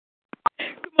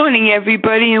Morning,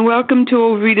 everybody, and welcome to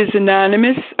Overeaters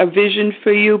Anonymous, a Vision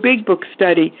for You Big Book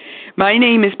Study. My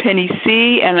name is Penny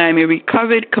C., and I'm a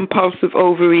recovered compulsive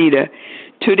overeater.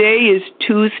 Today is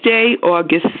Tuesday,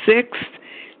 August 6th,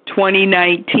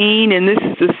 2019, and this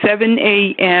is the 7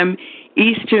 a.m.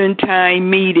 Eastern Time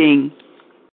meeting.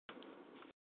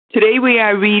 Today we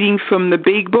are reading from the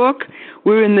Big Book.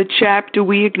 We're in the chapter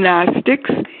We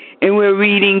Agnostics, and we're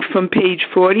reading from page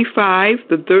 45,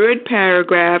 the third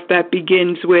paragraph that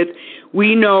begins with,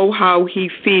 "We know how he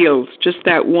feels," just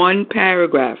that one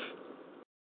paragraph.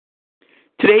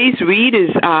 Today's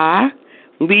readers are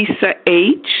Lisa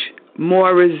H.,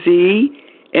 Maura Z.,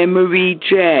 and Marie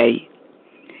J.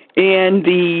 And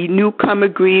the newcomer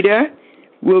greeter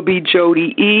will be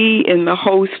Jody E., and the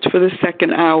host for the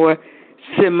second hour,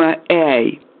 Sima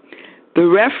A. The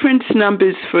reference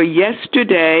numbers for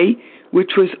yesterday,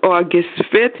 which was August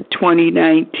 5th,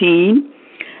 2019,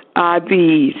 are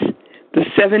these. The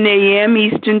 7 a.m.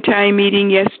 Eastern Time meeting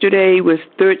yesterday was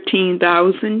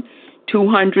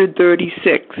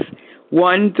 13,236,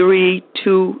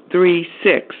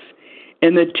 13236.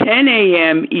 And the 10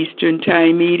 a.m. Eastern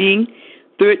Time meeting,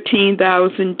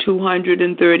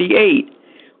 13,238,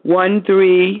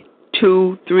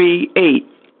 13238.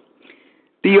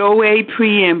 The OA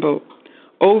Preamble.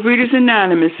 Overeaters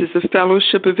Anonymous is a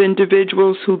fellowship of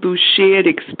individuals who, through shared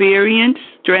experience,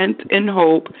 strength, and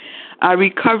hope, are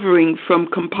recovering from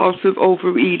compulsive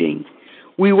overeating.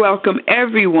 We welcome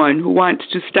everyone who wants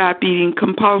to stop eating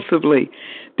compulsively.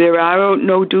 There are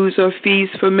no dues or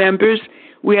fees for members.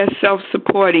 We are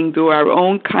self-supporting through our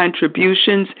own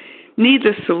contributions,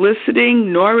 neither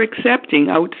soliciting nor accepting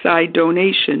outside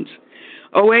donations.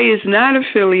 OA is not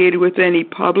affiliated with any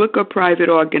public or private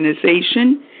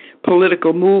organization,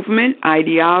 political movement,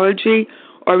 ideology,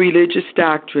 or religious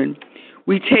doctrine.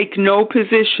 We take no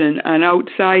position on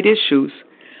outside issues.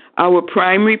 Our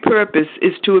primary purpose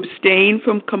is to abstain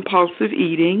from compulsive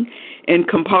eating and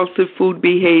compulsive food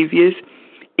behaviors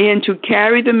and to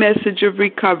carry the message of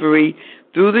recovery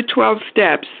through the 12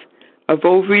 steps of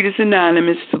Overeaters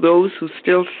Anonymous to those who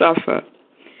still suffer.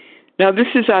 Now,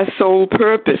 this is our sole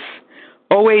purpose.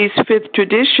 OA's fifth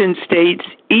tradition states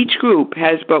each group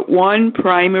has but one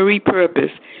primary purpose,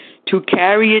 to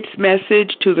carry its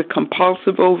message to the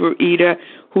compulsive overeater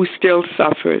who still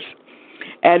suffers.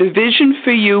 At a Vision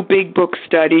for You Big Book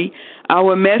Study,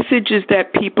 our message is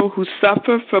that people who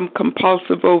suffer from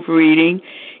compulsive overeating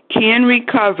can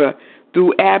recover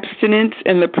through abstinence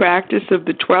and the practice of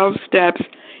the 12 steps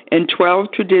and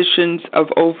 12 traditions of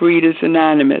Overeaters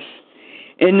Anonymous.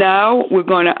 And now we're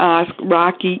going to ask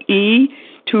Rocky E.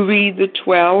 to read the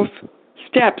 12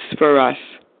 steps for us.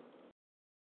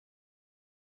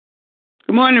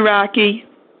 Good morning, Rocky.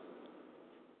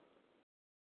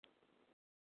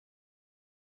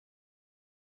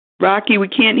 Rocky, we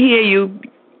can't hear you.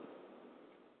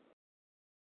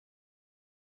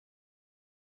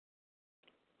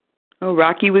 Oh,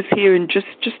 Rocky was here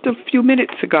just a few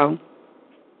minutes ago.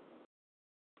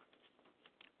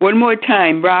 One more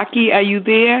time. Rocky, are you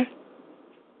there?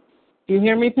 Do you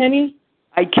hear me, Penny?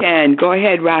 I can. Go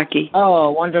ahead, Rocky.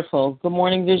 Oh, wonderful. Good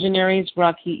morning, visionaries.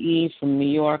 Rocky E. from New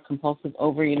York, compulsive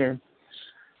overeater.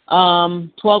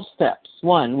 12 steps.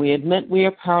 1, we admit we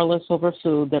are powerless over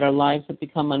food, that our lives have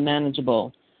become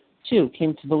unmanageable. 2,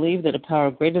 came to believe that a power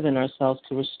greater than ourselves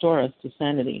could restore us to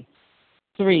sanity.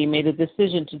 3, made a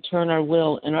decision to turn our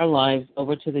will and our lives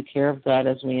over to the care of God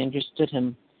as we understood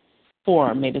Him.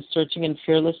 4, made a searching and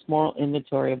fearless moral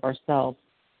inventory of ourselves.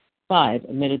 5,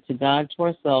 admitted to God, to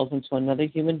ourselves, and to another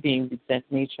human being the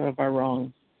exact nature of our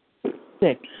wrongs.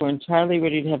 6, we're entirely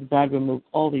ready to have God remove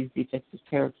all these defects of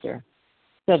character.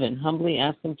 7, humbly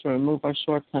asked Him to remove our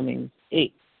shortcomings.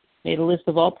 8, made a list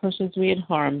of all persons we had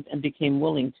harmed and became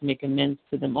willing to make amends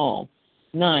to them all.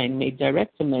 9, made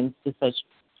direct amends to such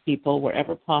people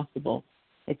wherever possible,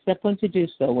 except when to do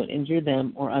so would injure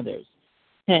them or others.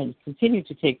 10, continued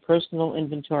to take personal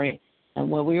inventory, and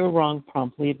where we were wrong,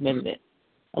 promptly admitted it.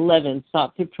 11,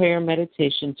 sought through prayer and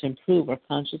meditation to improve our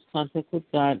conscious contact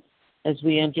with God as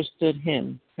we understood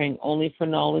Him, praying only for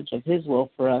knowledge of His will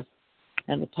for us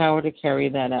and the power to carry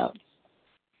that out.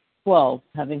 12,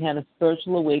 having had a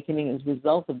spiritual awakening as a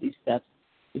result of these steps,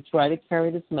 we try to carry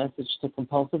this message to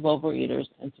compulsive overeaters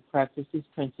and to practice these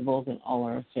principles in all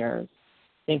our affairs.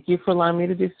 Thank you for allowing me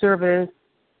to do service.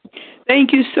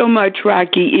 Thank you so much,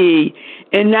 Rocky E.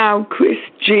 And now Chris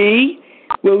G.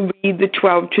 will read the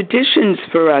 12 traditions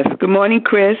for us. Good morning,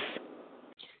 Chris.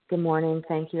 Good morning.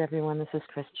 Thank you, everyone. This is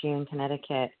Chris G. in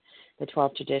Connecticut. The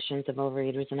 12 traditions of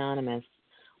Overeaters Anonymous.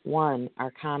 1, our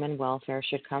common welfare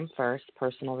should come first.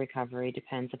 Personal recovery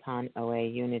depends upon OA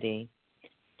unity.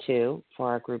 2, for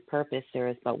our group purpose, there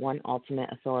is but one ultimate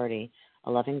authority,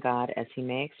 a loving God, as he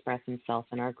may express himself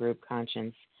in our group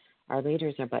conscience. Our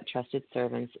leaders are but trusted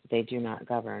servants, they do not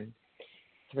govern.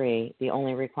 3, the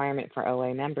only requirement for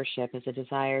OA membership is a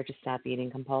desire to stop eating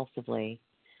compulsively.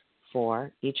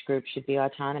 4, each group should be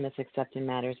autonomous except in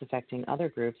matters affecting other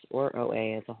groups or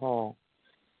OA as a whole.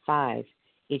 5,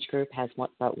 each group has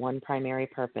but one primary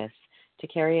purpose, to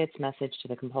carry its message to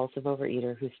the compulsive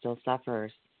overeater who still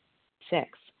suffers. 6,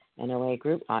 an OA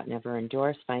group ought never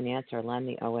endorse, finance, or lend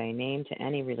the OA name to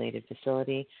any related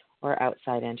facility or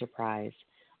outside enterprise,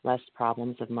 lest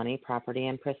problems of money, property,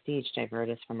 and prestige divert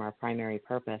us from our primary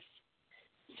purpose.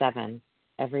 7,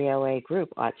 every OA group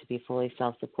ought to be fully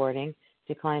self-supporting,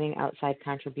 declining outside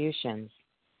contributions.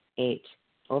 8,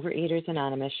 Overeaters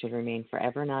Anonymous should remain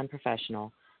forever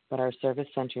non-professional, but our service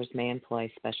centers may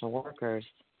employ special workers.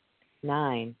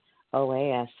 9,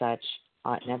 OA as such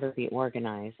ought never be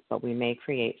organized, but we may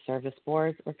create service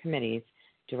boards or committees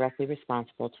directly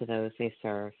responsible to those they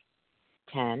serve.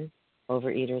 10,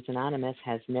 Overeaters Anonymous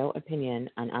has no opinion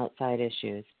on outside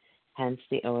issues, hence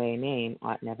the OA name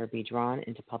ought never be drawn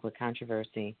into public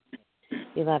controversy.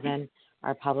 11,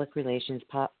 our public relations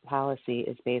policy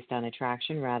is based on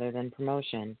attraction rather than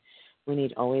promotion. We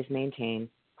need always maintain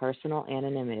personal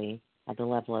anonymity at the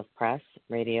level of press,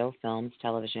 radio, films,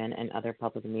 television, and other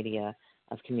public media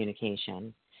of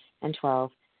communication. And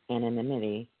 12,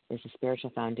 anonymity is the spiritual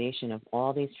foundation of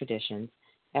all these traditions,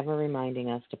 ever reminding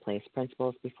us to place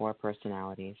principles before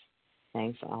personalities.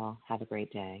 Thanks all. Have a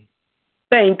great day.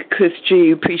 Thanks, Chris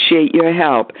G. Appreciate your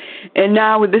help. And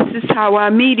now this is how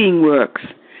our meeting works.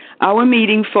 Our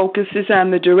meeting focuses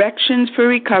on the directions for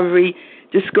recovery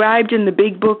described in the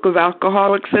Big Book of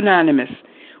Alcoholics Anonymous.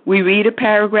 We read a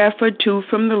paragraph or two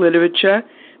from the literature,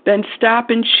 then stop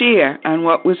and share on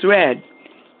what was read.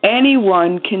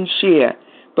 Anyone can share,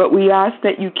 but we ask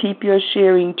that you keep your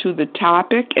sharing to the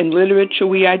topic and literature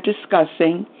we are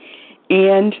discussing,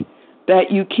 and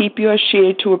that you keep your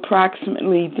share to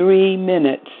approximately 3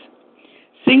 minutes.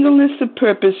 Singleness of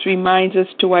purpose reminds us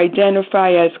to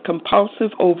identify as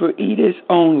compulsive overeaters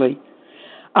only.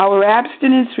 Our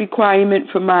abstinence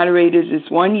requirement for moderators is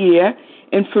 1 year,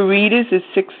 and for readers is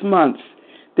 6 months.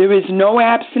 There is no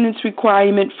abstinence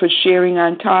requirement for sharing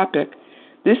on topic.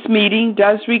 This meeting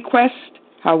does request,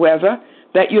 however,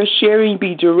 that your sharing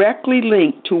be directly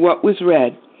linked to what was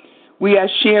read. We are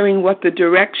sharing what the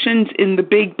directions in the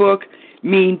Big Book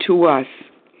mean to us.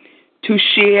 To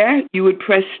share, you would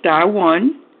press star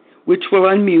 1, which will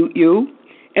unmute you,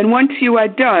 and once you are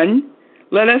done,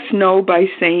 let us know by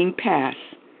saying pass.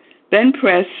 Then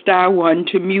press star 1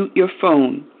 to mute your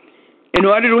phone. In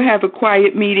order to have a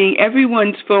quiet meeting,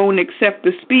 everyone's phone except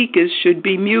the speaker's should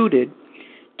be muted.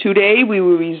 Today we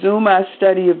will resume our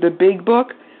study of the Big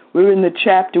Book. We're in the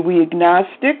chapter We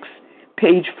Agnostics,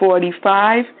 page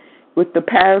 45, with the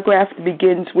paragraph that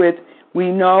begins with,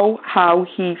 "We know how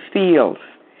he feels."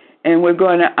 And we're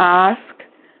going to ask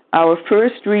our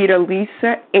first reader,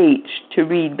 Lisa H., to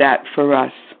read that for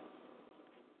us.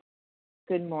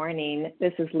 Good morning.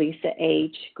 This is Lisa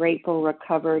H., grateful,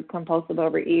 recovered, compulsive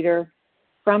overeater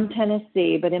from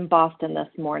Tennessee, but in Boston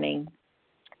this morning.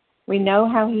 We know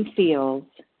how he feels.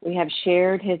 We have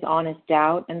shared his honest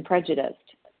doubt and prejudice.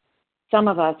 Some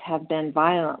of us have been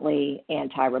violently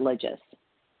anti-religious.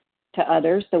 To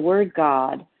others, the word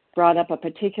God brought up a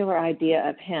particular idea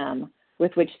of him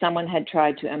with which someone had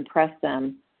tried to impress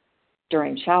them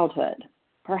during childhood.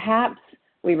 Perhaps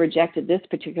we rejected this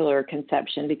particular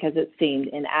conception because it seemed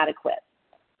inadequate.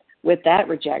 With that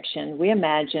rejection, we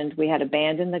imagined we had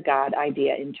abandoned the God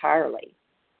idea entirely.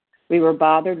 We were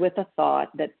bothered with the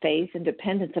thought that faith and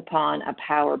dependence upon a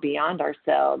power beyond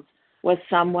ourselves was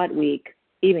somewhat weak,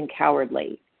 even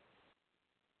cowardly.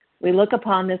 We look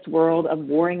upon this world of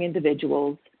warring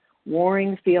individuals,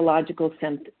 warring theological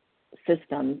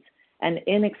systems, and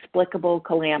inexplicable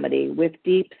calamity with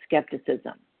deep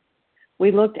skepticism.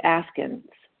 We looked askance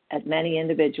at many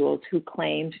individuals who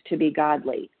claimed to be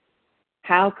godly.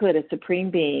 How could a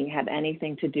supreme being have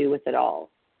anything to do with it all?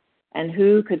 And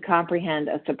who could comprehend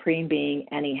a supreme being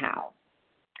anyhow?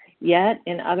 Yet,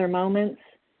 in other moments,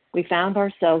 we found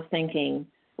ourselves thinking,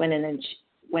 when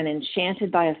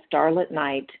enchanted by a starlit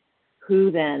night,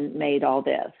 who then made all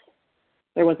this?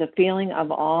 There was a feeling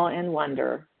of awe and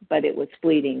wonder, but it was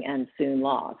fleeting and soon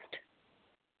lost.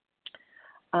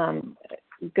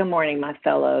 Good morning, my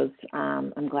fellows.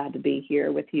 I'm glad to be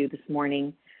here with you this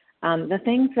morning. The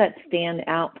things that stand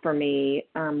out for me,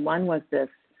 one was this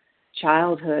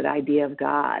childhood idea of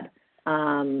God.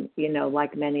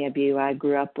 Like many of you, I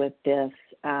grew up with this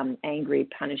angry,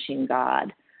 punishing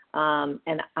God.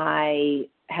 And I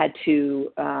had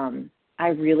to I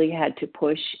really had to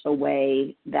push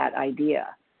away that idea.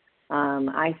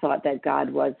 I thought that God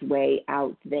was way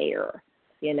out there,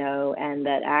 and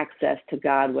that access to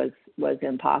God was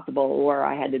impossible, or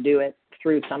I had to do it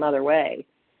through some other way.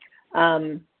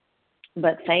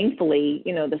 But thankfully,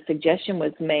 the suggestion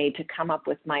was made to come up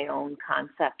with my own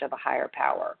concept of a higher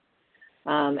power.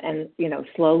 And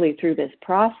slowly through this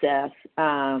process,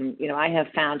 I have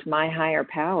found my higher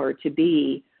power to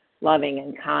be loving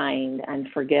and kind and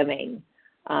forgiving.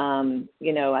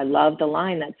 I love the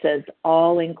line that says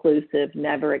all inclusive,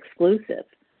 never exclusive.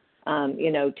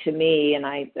 To me, and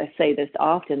I say this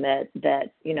often,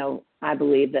 that I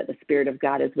believe that the Spirit of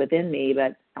God is within me,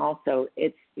 but also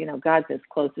it's, God's as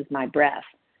close as my breath.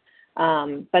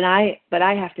 But I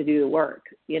have to do the work.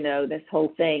 This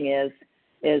whole thing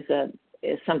is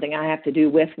something I have to do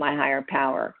with my higher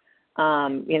power.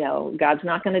 God's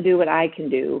not going to do what I can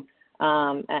do.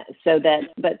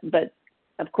 But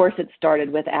of course it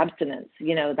started with abstinence,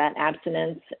 that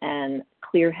abstinence and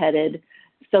clear-headed,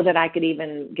 so that I could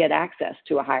even get access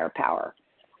to a higher power.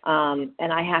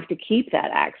 And I have to keep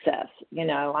that access.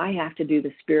 I have to do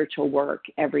the spiritual work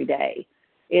every day.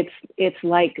 It's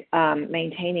like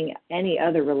maintaining any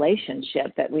other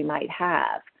relationship that we might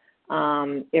have.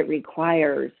 It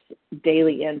requires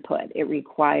daily input. It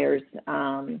requires,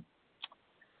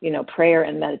 prayer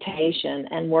and meditation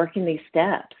and working these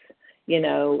steps,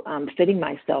 fitting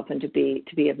myself into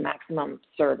to be of maximum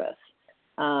service.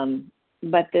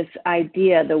 But this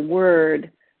idea, the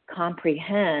word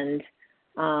comprehend,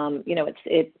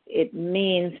 it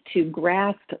means to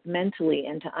grasp mentally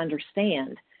and to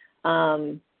understand.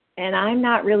 And I'm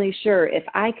not really sure if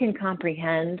I can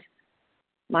comprehend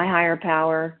my higher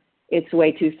power. It's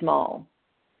way too small.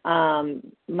 My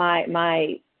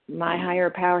higher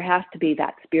power has to be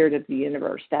that spirit of the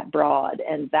universe, that broad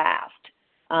and vast.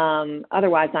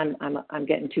 Otherwise, I'm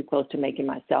getting too close to making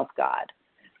myself God.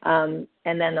 And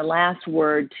then the last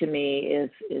word to me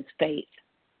is faith.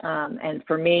 And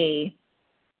for me,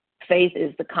 faith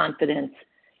is the confidence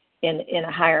in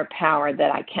a higher power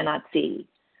that I cannot see,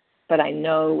 but I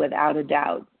know without a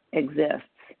doubt exists.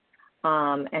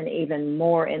 And even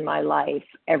more in my life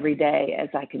every day as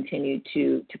I continue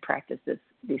to practice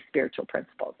these spiritual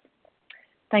principles.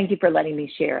 Thank you for letting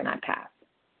me share, and I pass.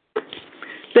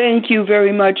 Thank you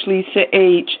very much, Lisa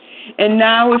H. And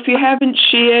now, if you haven't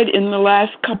shared in the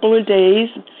last couple of days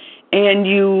and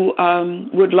you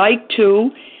would like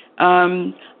to,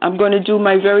 I'm going to do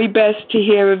my very best to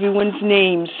hear everyone's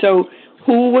names. So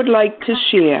who would like to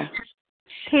share?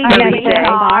 Katie from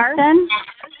Boston.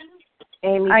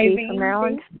 Amy G. from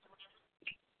Maryland.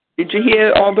 Did you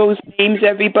hear all those names,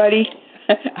 everybody?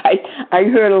 I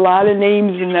heard a lot of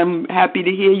names, and I'm happy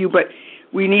to hear you, but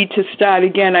we need to start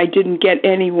again. I didn't get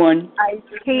anyone.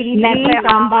 Katie G.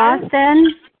 from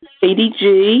Boston. Katie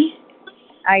G.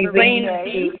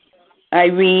 Irene.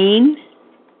 Irene.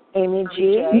 Amy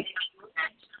G.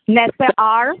 Nessa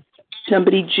R.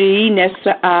 Somebody G.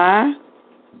 Nessa R.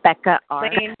 Becca R.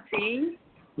 Lane C.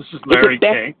 This is Larry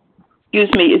K.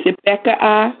 Excuse me, is it Becca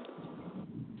R?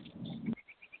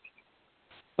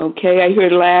 Okay, I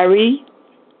heard Larry.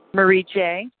 Marie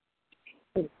J.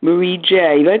 Marie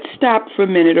J. Let's stop for a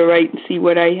minute, all right, and see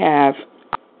what I have.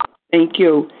 Thank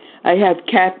you. I have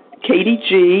Katie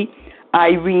G.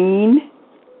 Irene.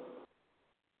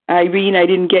 Irene, I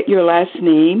didn't get your last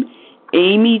name.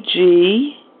 Amy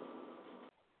G.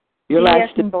 Your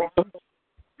last name.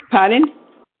 Pardon?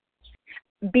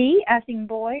 B as in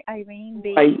boy, Irene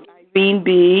B. Irene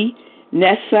B.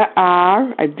 Nessa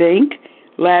R, I think.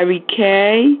 Larry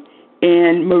K.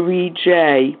 And Marie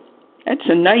J. That's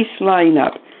a nice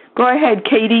lineup. Go ahead,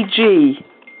 Katie G.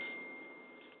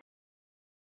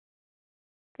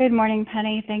 Good morning,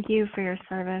 Penny. Thank you for your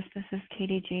service. This is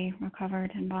Katie G.,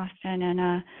 recovered in Boston.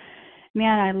 And,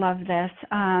 man, I love this.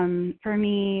 For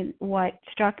me, what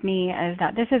struck me is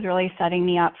that this is really setting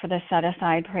me up for the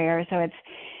set-aside prayer. So it's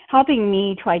helping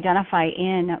me to identify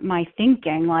in my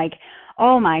thinking, like,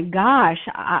 oh, my gosh,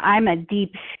 I'm a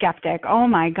deep skeptic. Oh,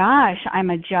 my gosh, I'm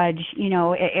a judge.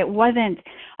 It wasn't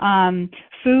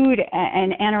food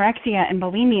and anorexia and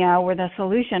bulimia were the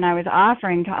solution I was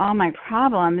offering to all my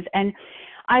problems. And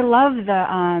I love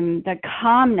the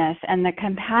calmness and the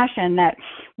compassion that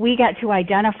we get to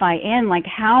identify in, like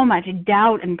how much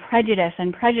doubt and prejudice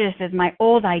is my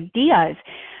old ideas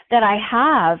that I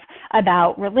have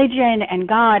about religion and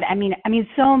God. I mean,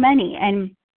 so many.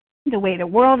 And the way the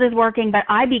world is working, but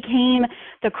I became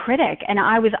the critic, and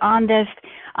I was on this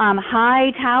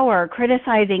high tower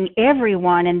criticizing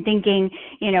everyone and thinking,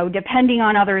 depending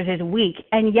on others is weak.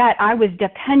 And yet I was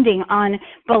depending on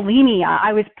bulimia.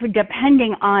 I was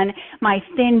depending on my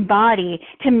thin body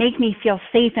to make me feel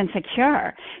safe and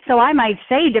secure. So I might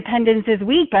say dependence is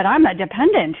weak, but I'm a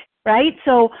dependent, right?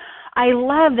 So I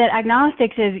love that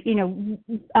agnostics is,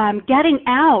 getting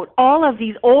out all of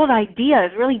these old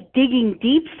ideas, really digging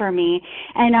deep for me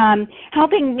and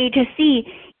helping me to see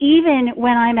even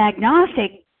when I'm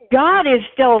agnostic, God is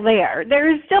still there.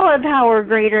 There is still a power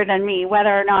greater than me, whether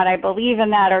or not I believe in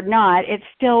that or not. It's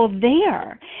still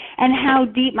there. And how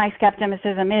deep my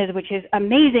skepticism is, which is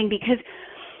amazing because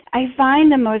I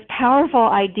find the most powerful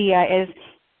idea is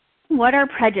what are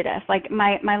prejudice? Like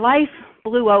my life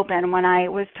blew open when I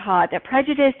was taught that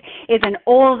prejudice is an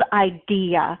old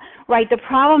idea, right? The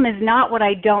problem is not what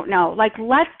I don't know. Like,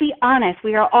 let's be honest,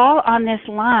 we are all on this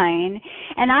line,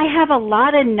 and I have a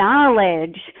lot of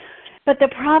knowledge, but the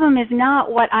problem is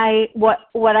not what I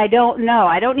don't know.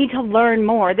 I don't need to learn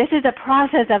more. This is a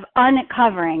process of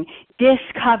uncovering,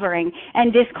 discovering,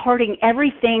 and discarding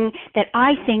everything that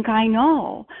I think I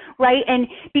know, right? And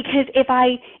because if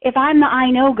I'm the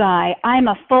I know guy, I'm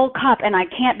a full cup and I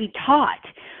can't be taught,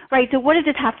 right? So what does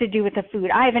this have to do with the food?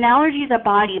 I have an allergy to the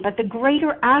body, but the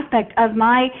greater aspect of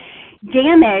my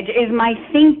damage is my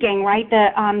thinking, right?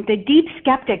 The deep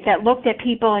skeptic that looked at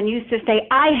people and used to say,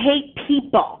 I hate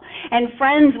people. And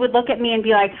friends would look at me and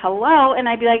be like, hello, and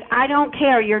I'd be like, I don't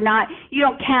care, you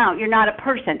don't count, you're not a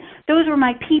person. Those were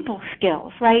my people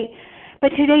skills, right? But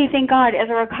today, thank God, as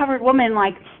a recovered woman,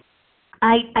 like,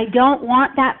 I don't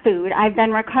want that food. I've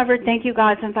been recovered, thank you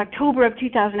God, since October of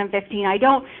 2015. I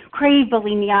don't crave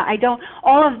bulimia.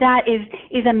 All of that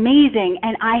is amazing.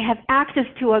 And I have access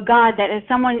to a God that, as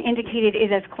someone indicated, is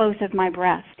as close as my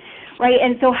breath. Right?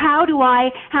 And so how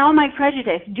am I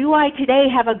prejudiced? Do I today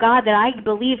have a God that I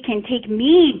believe can take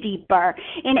me deeper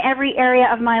in every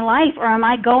area of my life, or am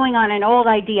I going on an old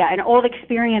idea, an old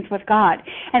experience with God?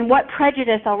 And what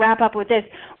prejudice, I'll wrap up with this,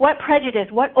 what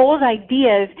old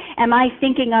ideas am I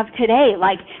thinking of today?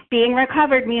 Like, being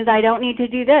recovered means I don't need to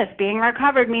do this. Being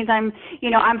recovered means I'm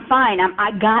fine.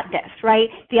 I got this, right?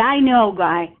 The I know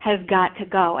guy has got to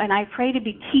go. And I pray to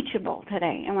be teachable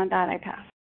today. And with that, I pass.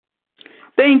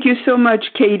 Thank you so much,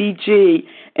 Katie G.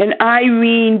 And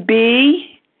Irene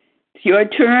B., it's your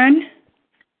turn.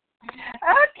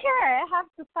 Okay, I have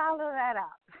to follow that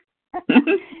up.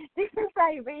 This is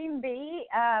Irene B.,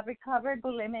 recovered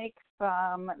bulimic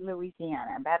from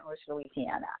Louisiana, Baton Rouge,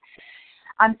 Louisiana.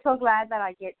 I'm so glad that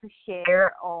I get to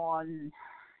share on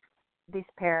this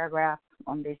paragraph,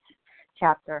 on this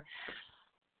chapter,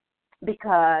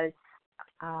 because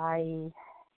I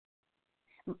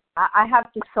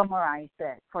have to summarize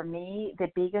it. For me, the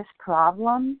biggest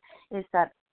problem is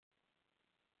that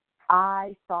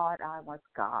I thought I was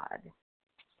God.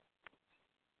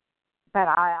 But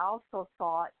I also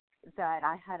thought that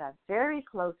I had a very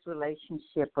close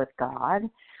relationship with God.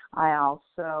 I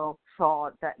also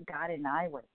thought that God and I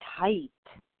were tight.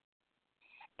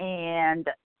 And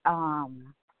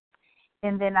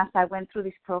then as I went through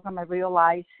this program, I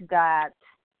realized that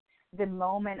the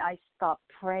moment I stopped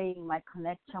praying, my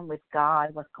connection with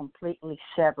God was completely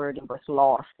severed. It was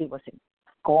lost. It was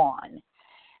gone.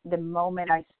 The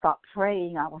moment I stopped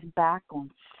praying, I was back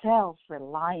on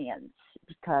self-reliance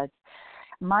because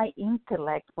my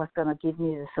intellect was going to give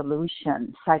me the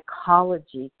solution.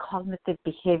 Psychology, cognitive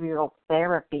behavioral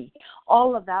therapy,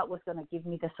 all of that was going to give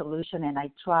me the solution. And I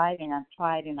tried and I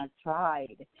tried and I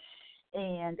tried.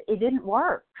 And it didn't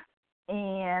work.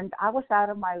 And I was out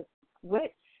of my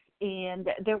wits. And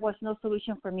there was no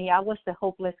solution for me. I was the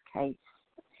hopeless case.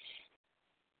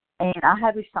 And I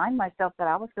had resigned myself that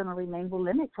I was going to remain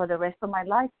bulimic for the rest of my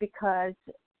life because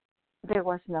there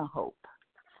was no hope.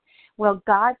 Well,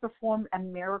 God performed a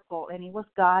miracle, and it was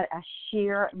God, a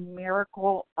sheer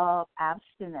miracle of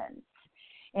abstinence.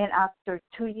 And after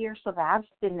 2 years of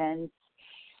abstinence,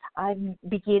 I'm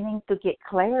beginning to get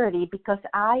clarity because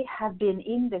I have been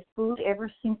in the food ever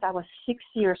since I was 6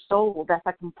 years old as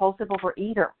a compulsive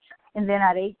overeater. And then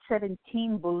at age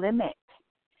 17, bulimic.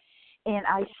 And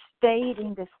I stayed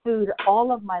in the food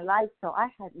all of my life, so I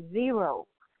had zero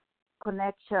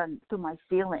connection to my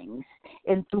feelings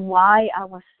and to why I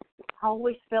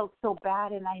always felt so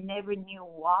bad, and I never knew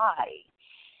why.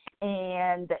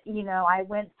 And, I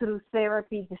went through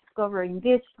therapy, discovering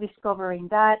this, discovering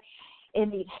that,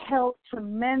 and it helped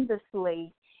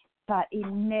tremendously, but it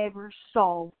never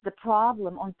solved the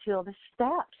problem until the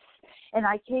steps. And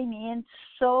I came in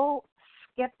so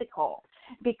skeptical.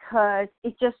 because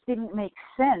it just didn't make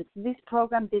sense. This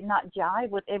program did not jive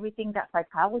with everything that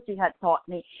psychology had taught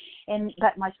me, and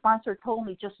that my sponsor told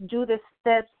me, just do the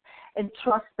steps and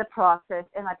trust the process,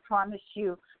 and I promise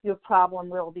you, your problem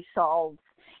will be solved.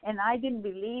 And I didn't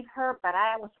believe her, but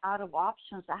I was out of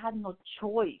options. I had no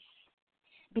choice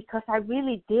because I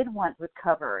really did want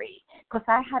recovery, because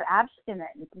I had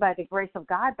abstinence by the grace of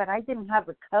God, but I didn't have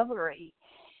recovery.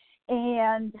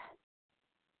 And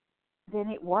then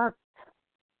it worked.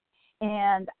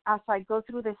 And as I go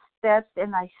through the steps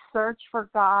and I search for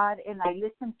God and I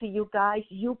listen to you guys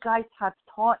have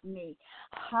taught me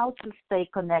how to stay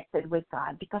connected with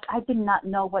God, because I did not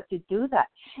know what to do that.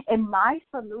 And my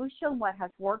solution, what has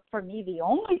worked for me, the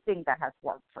only thing that has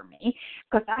worked for me,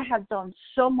 because I have done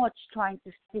so much trying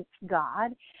to seek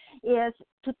God, is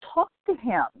to talk to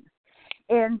Him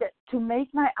and to make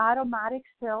my automatic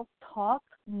self-talk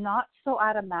not so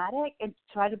automatic, and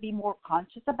to try to be more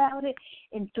conscious about it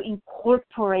and to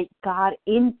incorporate God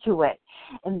into it.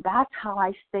 And that's how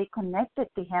I stay connected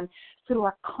to Him, through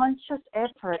a conscious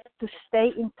effort to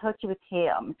stay in touch with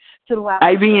Him throughout.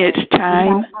 Irene, it's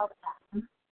time.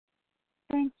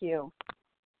 Thank you.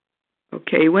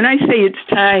 Okay, when I say it's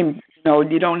time,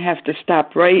 you don't have to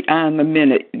stop right on the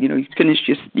minute. You finish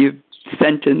your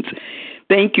sentence.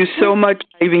 Thank you so much,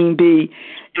 Irene B.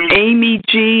 Amy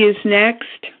G. is next.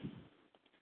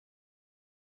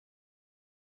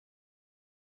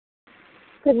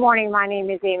 Good morning. My name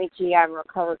is Amy G. I'm a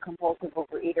recovered compulsive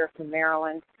overeater from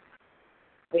Maryland.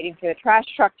 Waiting for the trash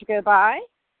truck to go by.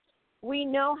 We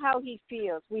know how he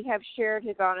feels. We have shared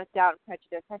his honest doubt and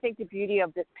prejudice. I think the beauty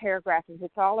of this paragraph is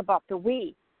it's all about the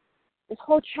we. This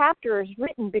whole chapter is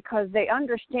written because they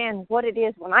understand what it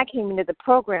is when I came into the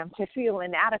program to feel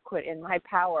inadequate in my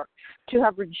power, to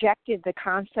have rejected the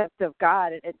concept of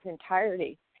God in its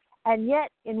entirety. And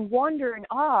yet, in wonder and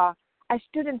awe, I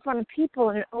stood in front of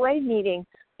people in an OA meeting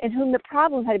in whom the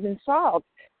problem had been solved,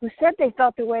 who said they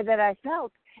felt the way that I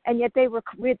felt, and yet they were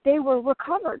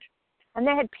recovered. And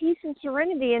they had peace and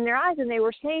serenity in their eyes, and they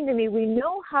were saying to me, we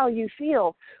know how you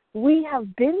feel. We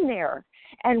have been there,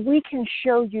 and we can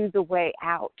show you the way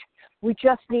out. We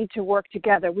just need to work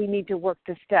together. We need to work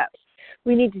the steps.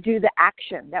 We need to do the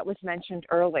action that was mentioned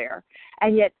earlier.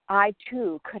 And yet I,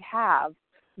 too, could have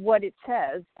what it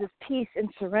says, this peace and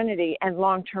serenity and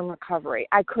long-term recovery.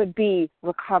 I could be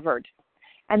recovered.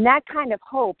 And that kind of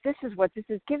hope, this is what this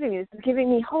is giving me. This is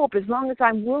giving me hope as long as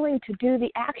I'm willing to do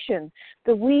the action.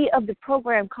 The we of the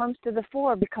program comes to the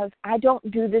fore because I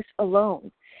don't do this alone.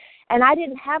 And I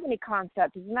didn't have any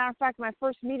concept. As a matter of fact, my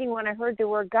first meeting, when I heard the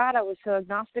word God, I was so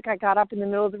agnostic, I got up in the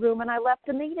middle of the room and I left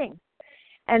the meeting.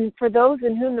 And for those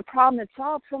in whom the problem had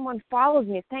solved, someone followed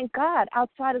me, thank God,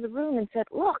 outside of the room and said,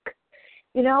 look,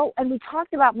 and we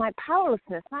talked about my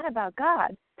powerlessness, not about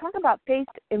God. Talk about faith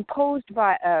imposed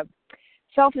by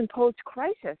self-imposed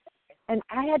crisis, and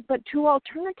I had but two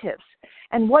alternatives.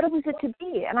 And what was it to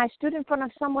be? And I stood in front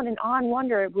of someone in awe and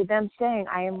wonder with them saying,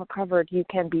 I am recovered, you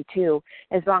can be too,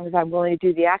 as long as I'm willing to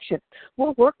do the action.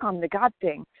 We'll work on the God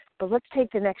thing, but let's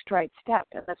take the next right step,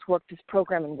 and let's work this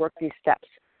program and work these steps.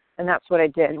 And that's what I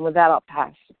did, and with that, I'll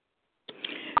pass.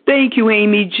 Thank you,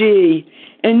 Amy G.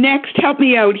 And next, help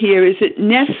me out here. Is it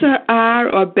Nessa R.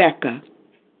 or Becca?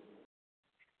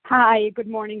 Hi, good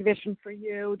morning, Vision for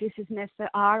You. This is Nessa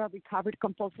R., a recovered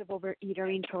compulsive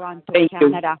overeater in Toronto, Thank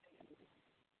Canada. You.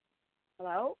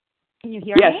 Hello? Can you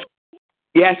hear me?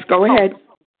 Yes, go ahead.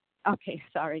 Okay,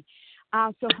 sorry.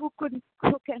 So who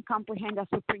can comprehend a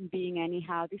supreme being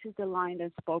anyhow? This is the line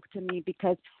that spoke to me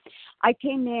because I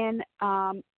came in,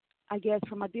 I guess,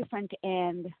 from a different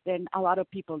end than a lot of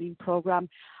people in program.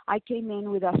 I came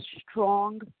in with a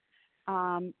strong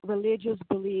religious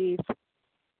belief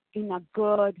in a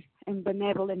good and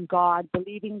benevolent God,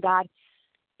 believing that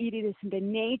it is the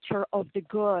nature of the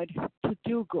good to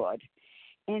do good.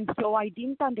 And so I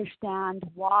didn't understand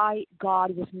why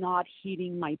God was not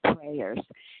heeding my prayers.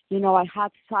 I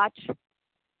had such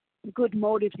good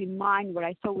motives in mind, what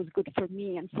I thought was good for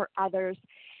me and for others.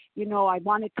 I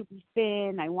wanted to be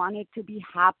thin. I wanted to be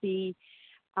happy.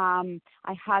 I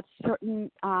had certain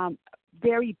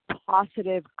very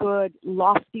positive, good,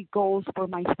 lofty goals for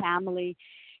my family.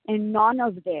 And none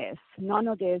of this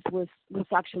was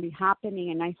actually happening.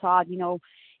 And I thought,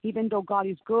 even though God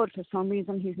is good, for some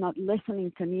reason He's not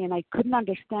listening to me. And I couldn't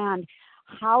understand,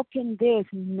 how can this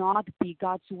not be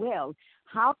God's will?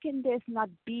 How can this not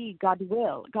be God's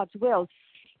will? So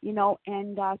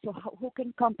who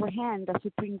can comprehend the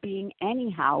supreme being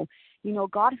anyhow?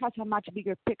 God has a much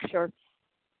bigger picture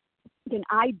than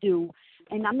I do.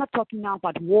 And I'm not talking now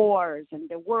about wars and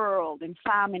the world and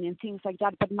famine and things like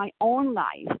that, but my own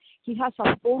life. He has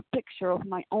a full picture of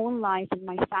my own life and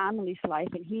my family's life,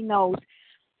 and he knows,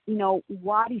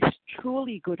 what is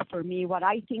truly good for me, what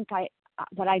I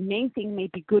may think may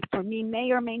be good for me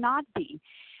may or may not be.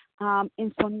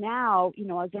 And so now,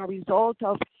 as a result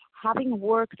of having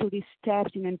worked through these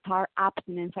steps in entire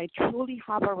abstinence, I truly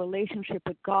have a relationship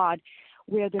with God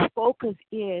where the focus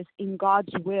is in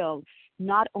God's will,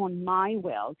 not on my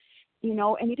will.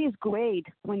 And it is great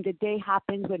when the day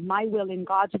happens when my will and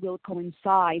God's will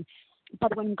coincide.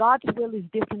 But when God's will is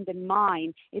different than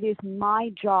mine, it is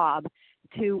my job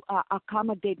to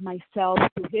accommodate myself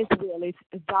to His will. It's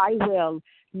Thy will,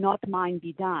 not mine,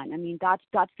 be done. I mean, that's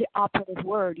the operative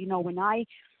word. When I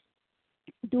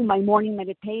do my morning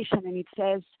meditation and it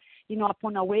says,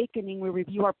 upon awakening, we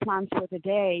review our plans for the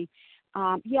day.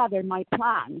 They're my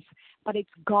plans, but it's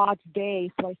God's day.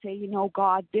 So I say,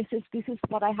 God, this is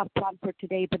what I have planned for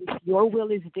today. But if Your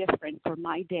will is different for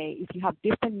my day, if You have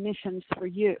different missions for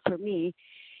me,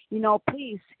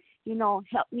 please,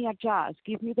 help me adjust.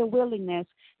 Give me the willingness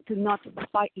to not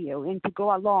fight You and to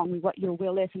go along with what Your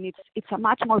will is. And it's a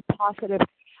much more positive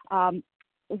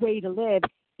way to live,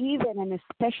 even and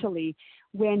especially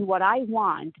when what I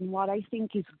want and what I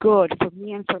think is good for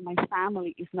me and for my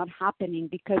family is not happening,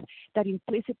 because that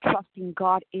implicit trust in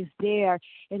God is there,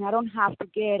 and I don't have to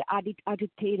get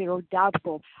agitated or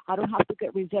doubtful. I don't have to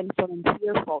get resentful and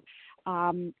fearful.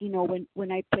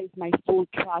 When I place my full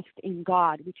trust in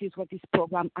God, which is what this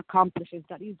program accomplishes.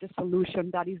 That is the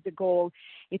solution. That is the goal.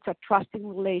 It's a trusting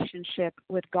relationship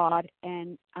with God,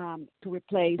 and to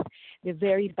replace the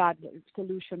very bad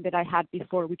solution that I had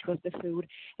before, which was the food.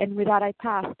 And with that, I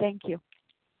pass. Thank you.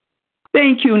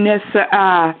 Thank you,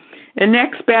 Nessa. And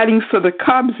next batting for the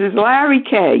Cubs is Larry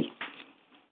K.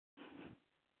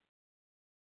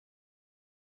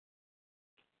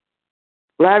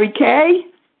 Larry K.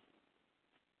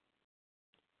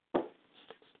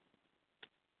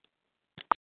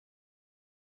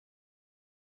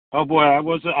 Oh boy,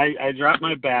 I dropped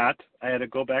my bat. I had to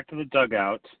go back to the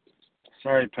dugout.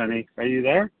 Sorry, Penny. Are you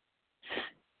there?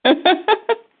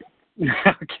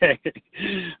 Okay.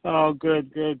 Oh,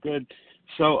 good.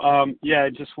 So, I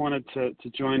just wanted to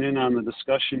join in on the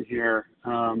discussion here.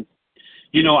 I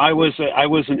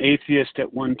was an atheist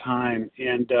at one time,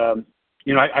 and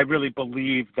I really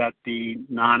believed that the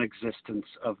non-existence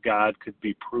of God could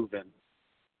be proven.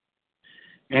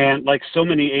 And like so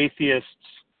many atheists,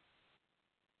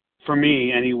 for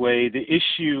me anyway, the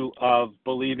issue of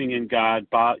believing in God,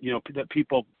 that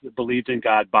people believed in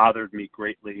God bothered me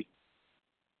greatly.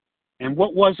 And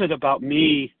what was it about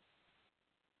me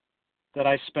that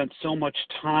I spent so much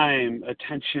time,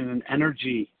 attention, and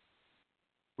energy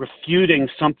refuting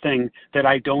something that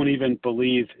I don't even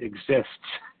believe exists?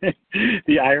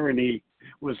 The irony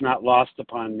was not lost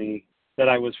upon me that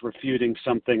I was refuting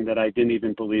something that I didn't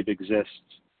even believe exists.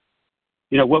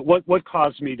 What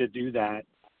caused me to do that?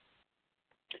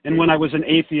 And when I was an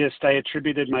atheist, I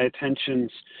attributed my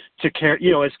attentions to care,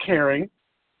 as caring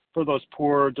for those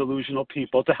poor, delusional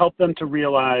people, to help them to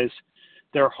realize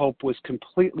their hope was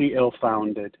completely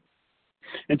ill-founded.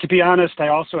 And to be honest, I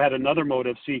also had another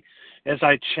motive. See, as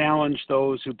I challenged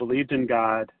those who believed in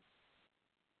God,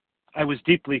 I was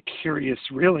deeply curious,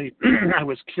 really. I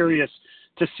was curious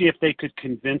to see if they could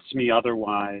convince me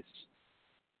otherwise.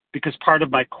 Because part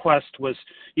of my quest was,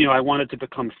 I wanted to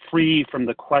become free from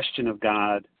the question of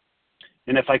God.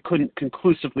 And if I couldn't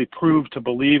conclusively prove to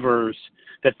believers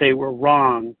that they were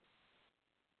wrong,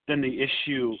 then the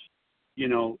issue,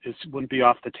 wouldn't be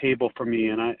off the table for me,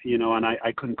 and I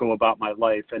couldn't go about my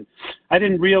life. And I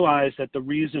didn't realize that the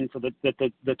reason for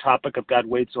the topic of God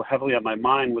weighed so heavily on my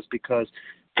mind was because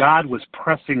God was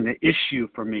pressing the issue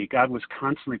for me. God was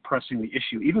constantly pressing the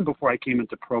issue, even before I came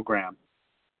into program.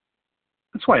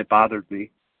 That's why it bothered me.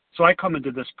 So I come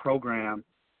into this program,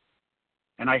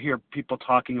 and I hear people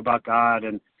talking about God,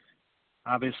 and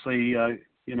obviously,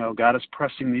 God is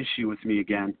pressing the issue with me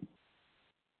again.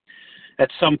 At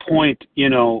some point,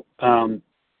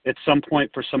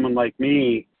 for someone like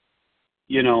me,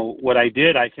 what I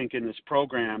did, I think, in this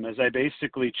program is I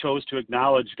basically chose to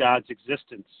acknowledge God's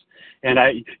existence. And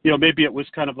maybe it was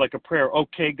kind of like a prayer.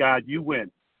 Okay, God, you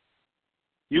win.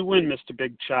 You win, Mr.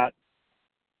 Big Shot.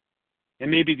 And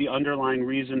maybe the underlying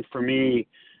reason for me,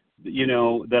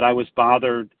 that I was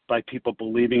bothered by people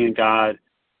believing in God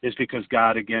is because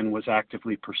God, again, was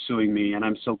actively pursuing me. And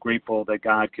I'm so grateful that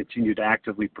God continued to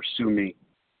actively pursue me,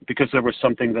 because there was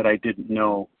something that I didn't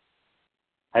know.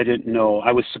 I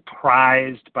was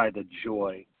surprised by the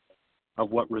joy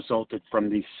of what resulted from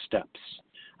these steps.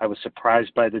 I was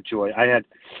surprised by the joy. I had,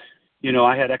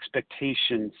 I had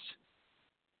expectations,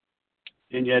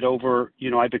 and yet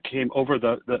I became over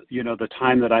the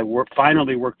time that I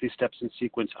finally worked these steps in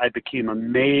sequence, I became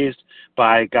amazed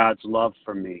by God's love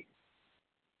for me.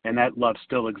 And that love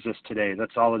still exists today.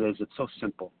 That's all it is. It's so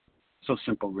simple. So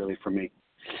simple, really, for me.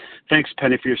 Thanks,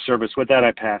 Penny, for your service. With that,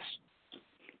 I pass.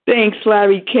 Thanks,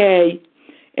 Larry K.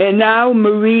 And now,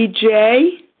 Marie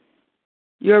J.,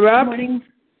 you're up. Good morning.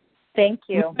 Thank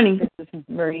you. Good morning. This is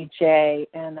Marie J.,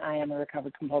 and I am a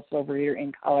recovered compulsive overeater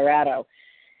in Colorado.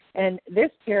 And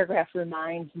this paragraph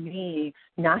reminds me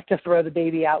not to throw the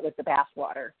baby out with the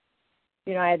bathwater.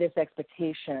 I had this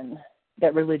expectation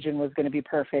that religion was going to be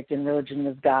perfect and religion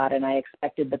was God, and I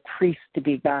expected the priest to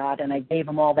be God, and I gave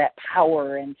them all that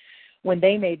power. And when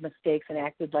they made mistakes and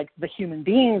acted like the human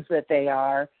beings that they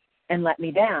are and let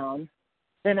me down,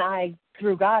 then I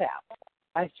threw God out.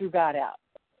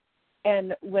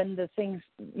 And when the things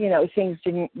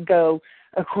didn't go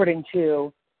according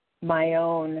to my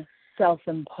own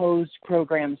self-imposed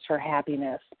programs for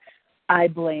happiness, I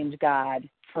blamed God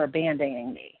for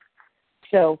abandoning me.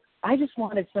 So I just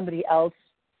wanted somebody else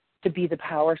to be the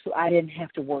power so I didn't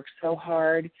have to work so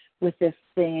hard with this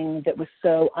thing that was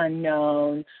so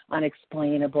unknown,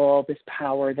 unexplainable, this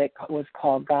power that was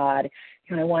called God.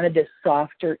 I wanted this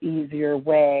softer, easier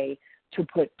way to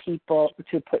put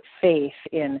faith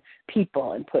in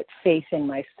people and put faith in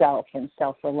myself and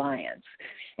self-reliance.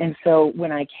 And so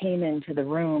when I came into the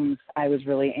rooms, I was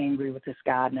really angry with this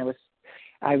God, and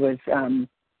I was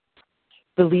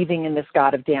believing in this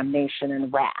God of damnation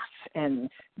and wrath, and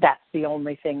that's the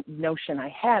only notion I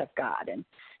had of God. And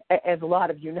as a lot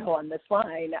of you know on this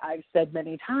line, I've said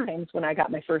many times, when I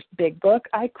got my first big book,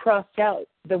 I crossed out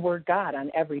the word God on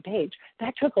every page.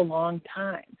 That took a long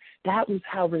time. That was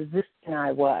how resistant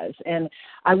I was. And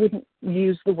I wouldn't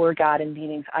use the word God in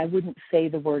meetings. I wouldn't say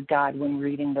the word God when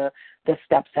reading the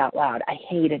steps out loud. I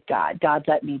hated God. God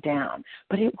let me down.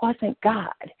 But it wasn't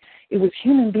God. It was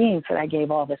human beings that I gave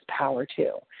all this power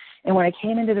to. And when I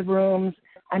came into the rooms,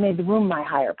 I made the room my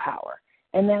higher power.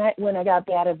 And then when I got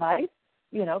bad advice,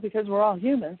 because we're all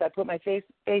humans, I put my faith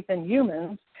in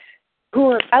humans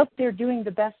who are out there doing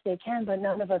the best they can, but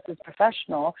none of us is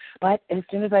professional. But as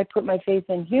soon as I put my faith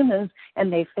in humans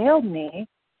and they failed me,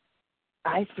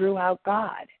 I threw out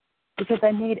God, because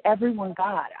I made everyone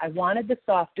God. I wanted the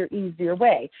softer, easier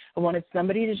way. I wanted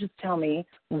somebody to just tell me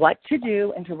what to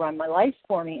do and to run my life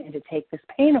for me and to take this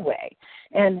pain away.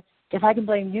 And if I can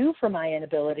blame you for my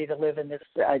inability to live in this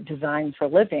design for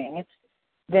living,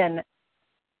 then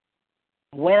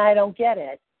when I don't get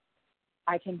it,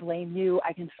 I can blame you.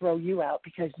 I can throw you out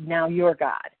because now you're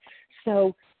God.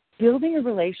 So building a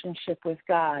relationship with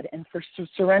God and for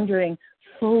surrendering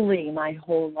fully my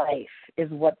whole life is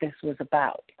what this was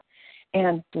about.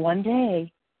 And one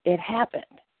day it happened.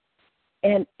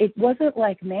 And it wasn't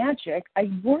like magic. I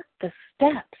worked the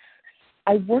steps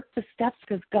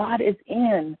because God is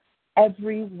in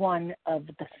every one of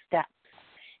the steps.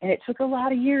 And it took a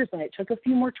lot of years, and it took a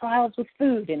few more trials with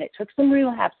food, and it took some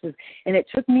relapses, and it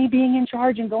took me being in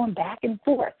charge and going back and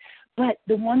forth. But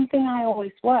the one thing I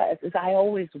always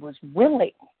was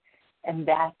willing, and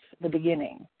that's the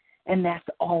beginning. And that's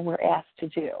all we're asked to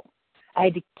do. I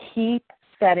had to keep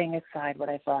setting aside what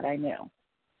I thought I knew.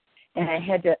 And I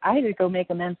had to go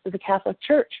make amends to the Catholic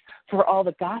Church for all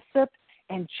the gossip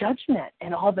and judgment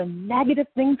and all the negative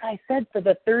things I said for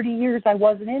the 30 years I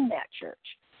wasn't in that church.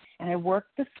 And I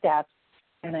worked the steps,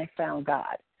 and I found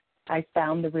God. I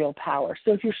found the real power.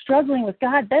 So if you're struggling with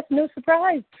God, that's no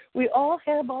surprise. We all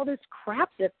have all this crap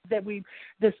this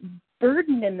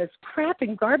burden and this crap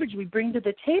and garbage we bring to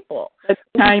the table. That's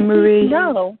time, Marie.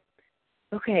 No.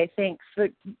 Okay, thanks. But,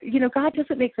 God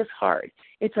doesn't make this hard.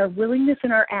 It's our willingness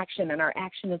and our action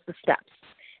is the steps.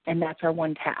 And that's our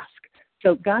one task.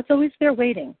 So God's always there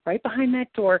waiting, right behind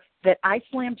that door that I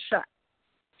slammed shut.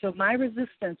 So my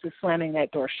resistance is slamming that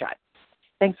door shut.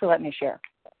 Thanks for letting me share.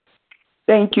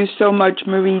 Thank you so much,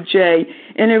 Marie J.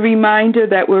 And a reminder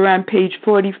that we're on page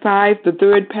 45, the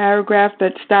third paragraph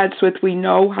that starts with, "We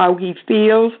know how he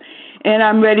feels." And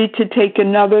I'm ready to take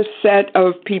another set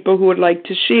of people who would like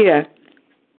to share.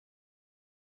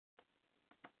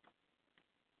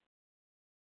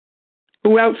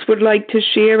 Who else would like to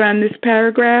share on this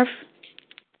paragraph?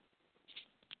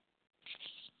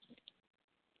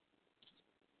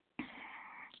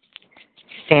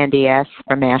 Sandy S.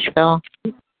 from Asheville.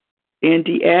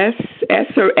 Sandy S. S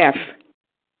or F?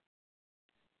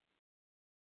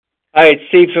 Hi, it's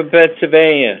Steve from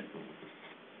Pennsylvania.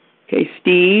 Okay,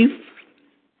 Steve.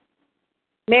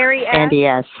 Mary S. Sandy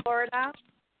S. Florida.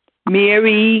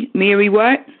 Mary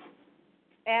what?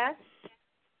 S.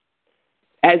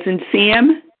 As in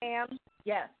Sam? Sam.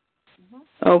 Yes.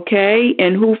 Okay,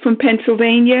 and who from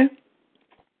Pennsylvania?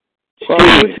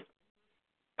 Steve.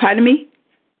 Pardon me?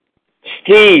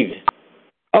 Steve.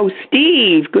 Oh,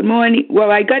 Steve. Good morning.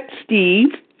 Well, I got Steve.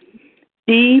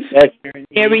 Steve, That's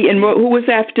Mary, and who was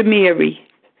after Mary?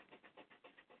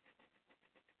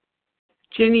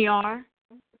 Jenny R.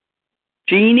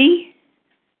 Jeannie?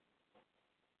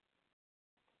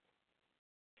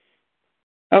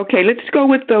 Okay, let's go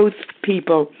with those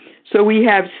people. So we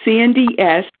have Sandy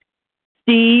S.,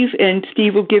 Steve, and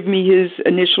Steve will give me his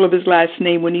initial of his last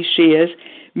name when he shares,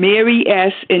 Mary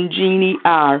S., and Jeannie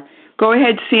R. Go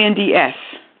ahead, Sandy S.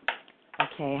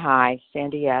 Okay, hi,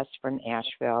 Sandy S. from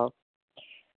Asheville.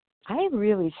 I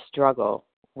really struggle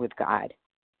with God,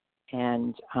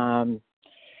 and the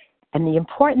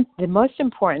most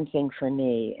important thing for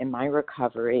me in my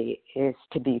recovery is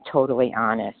to be totally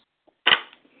honest.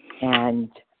 And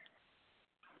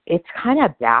it's kind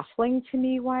of baffling to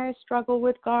me why I struggle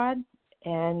with God.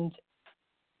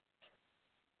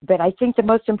 But I think the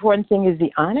most important thing is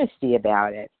the honesty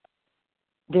about it.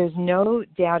 There's no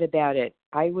doubt about it.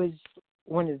 I was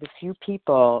one of the few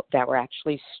people that were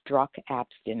actually struck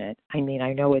abstinent. I mean,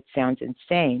 I know it sounds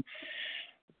insane,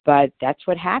 but that's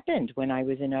what happened when I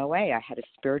was in OA. I had a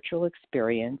spiritual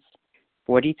experience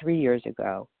 43 years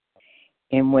ago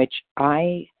in which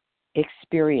I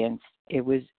experienced, it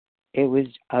was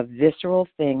a visceral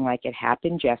thing like it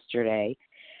happened yesterday.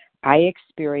 I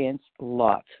experienced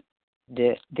love,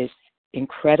 this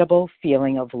incredible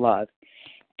feeling of love.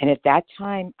 And at that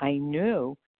time, I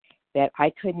knew that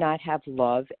I could not have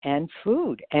love and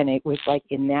food. And it was like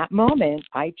in that moment,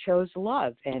 I chose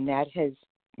love. And that has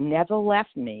never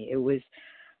left me.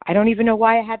 I don't even know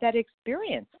why I had that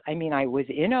experience. I mean, I was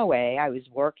in OA. I was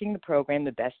working the program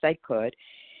the best I could.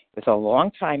 It was a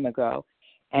long time ago.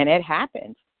 And it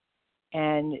happened.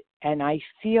 And I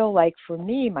feel like for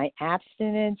me, my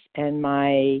abstinence and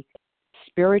my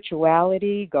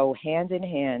spirituality go hand in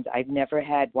hand. I've never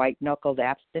had white-knuckled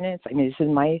abstinence. I mean, this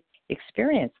is my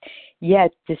experience.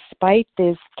 Yet, despite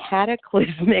this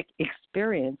cataclysmic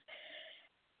experience,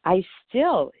 I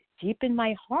still, deep in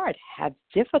my heart, have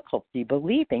difficulty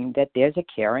believing that there's a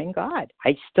caring God.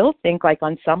 I still think like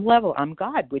on some level I'm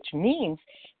God, which means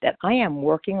that I am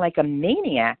working like a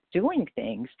maniac doing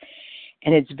things.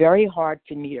 And it's very hard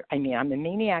for me. I'm a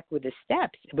maniac with the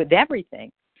steps, with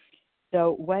everything.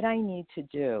 So what I need to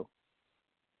do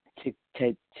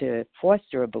to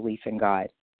foster a belief in God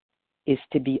is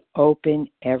to be open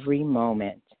every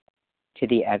moment to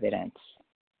the evidence.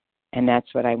 And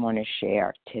that's what I want to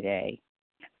share today.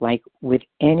 Like with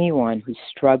anyone who's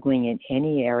struggling in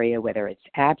any area, whether it's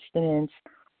abstinence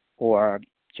or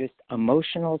just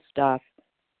emotional stuff,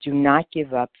 do not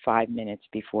give up 5 minutes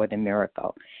before the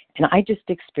miracle. And I just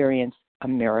experienced a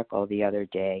miracle the other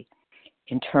day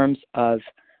in terms of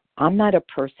I'm not a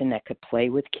person that could play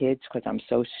with kids because I'm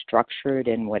so structured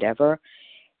and whatever.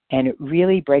 And it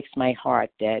really breaks my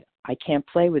heart that I can't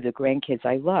play with the grandkids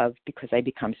I love because I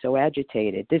become so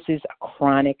agitated. This is a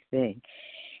chronic thing.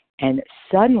 And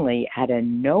suddenly, out of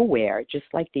nowhere, just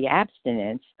like the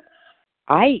abstinence,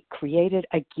 I created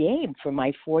a game for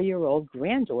my 4-year-old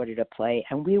granddaughter to play,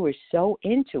 and we were so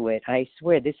into it. I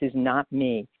swear, this is not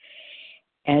me.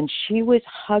 And she was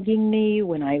hugging me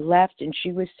when I left, and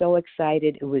she was so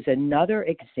excited. It was another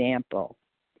example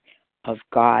of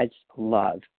God's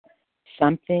love,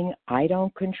 something I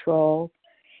don't control,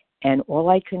 and all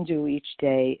I can do each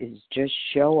day is just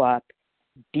show up,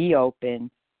 be open,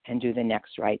 and do the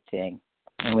next right thing.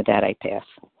 And with that, I pass.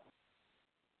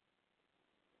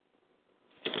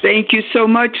 Thank you so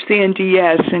much, Sandy.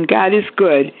 Yes, and God is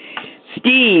good.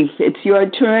 Steve, it's your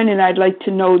turn, and I'd like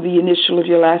to know the initial of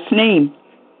your last name.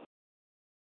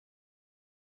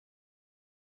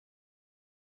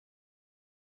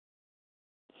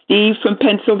 Steve from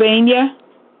Pennsylvania.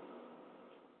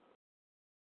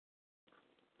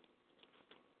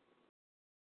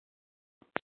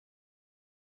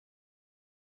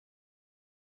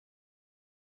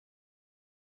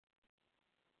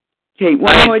 Okay,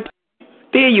 one more.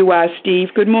 There you are, Steve.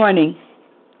 Good morning.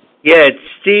 Yeah, it's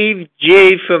Steve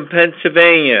G. from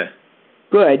Pennsylvania.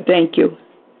 Good, thank you.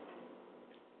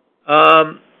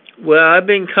 Well, I've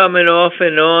been coming off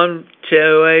and on to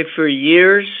OA for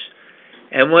years,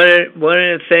 and one of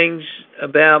the things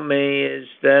about me is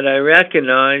that I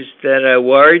recognize that I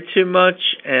worry too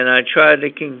much, and I try to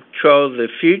control the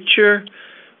future,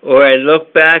 or I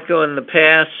look back on the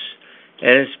past,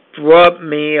 and it's brought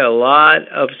me a lot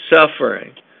of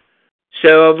suffering.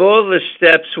 So of all the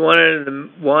steps, one of the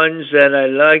ones that I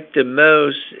like the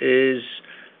most is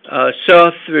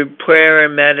sought through prayer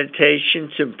and meditation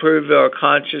to improve our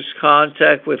conscious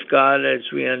contact with God as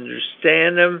we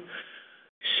understand Him.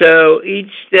 So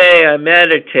each day I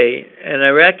meditate and I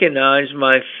recognize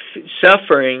my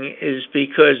suffering is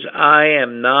because I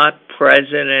am not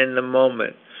present in the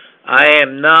moment. I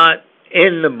am not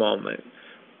in the moment.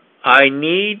 I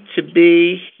need to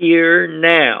be here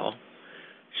now.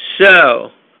 So,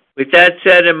 with that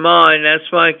set in mind,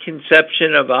 that's my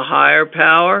conception of a higher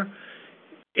power,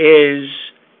 is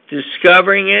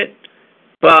discovering it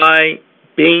by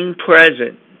being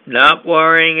present, not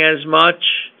worrying as much,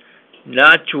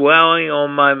 not dwelling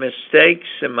on my mistakes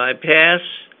and my past,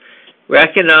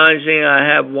 recognizing I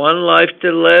have one life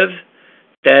to live,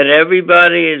 that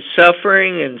everybody is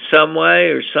suffering in some way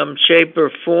or some shape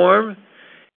or form,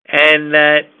 and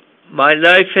that my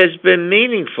life has been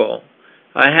meaningful.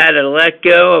 I had to let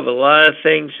go of a lot of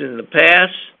things in the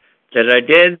past that I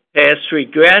did, past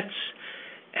regrets,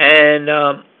 and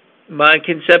my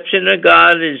conception of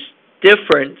God is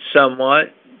different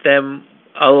somewhat than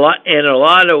in a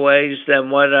lot of ways than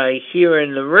what I hear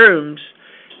in the rooms.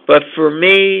 But for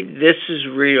me, this is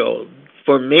real.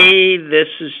 For me, this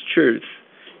is truth.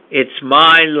 It's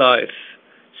my life.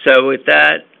 So with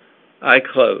that, I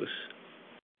close.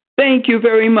 Thank you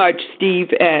very much, Steve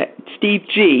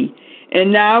G.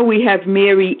 And now we have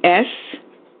Mary S.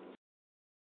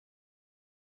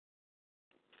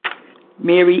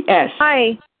 Mary S.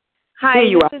 Hi. There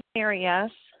you This is Mary S.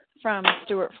 from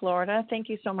Stuart, Florida. Thank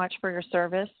you so much for your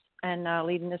service and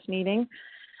leading this meeting.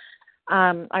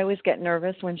 I always get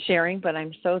nervous when sharing, but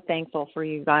I'm so thankful for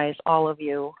you guys, all of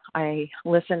you. I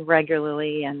listen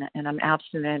regularly, and I'm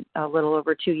abstinent a little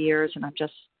over 2 years, and I'm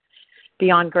just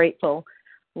beyond grateful.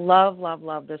 Love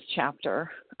this chapter.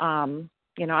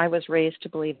 I was raised to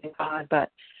believe in God, but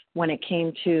when it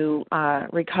came to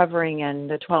recovering and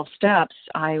the 12 steps,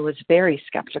 I was very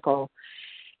skeptical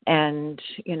and,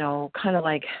 kind of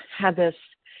like had this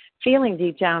feeling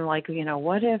deep down like,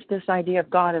 what if this idea of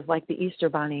God is like the Easter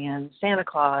Bunny and Santa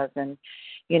Claus and,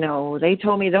 they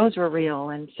told me those were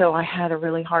real. And so I had a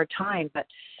really hard time, but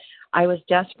I was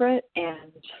desperate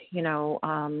and,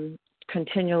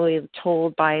 continually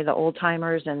told by the old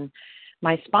timers and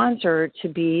my sponsor to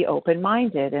be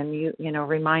open-minded and,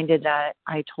 reminded that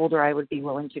I told her I would be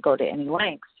willing to go to any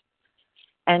lengths.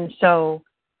 And so,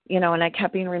 and I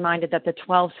kept being reminded that the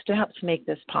 12 steps make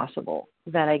this possible,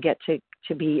 that I get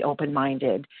to be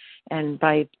open-minded. And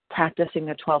by practicing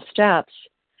the 12 steps,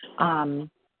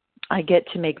 I get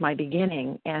to make my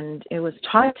beginning. And it was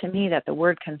taught to me that the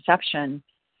word conception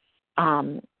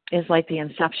is like the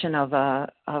inception of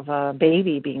a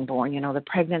baby being born, the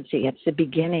pregnancy. It's the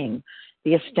beginning,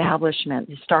 the establishment,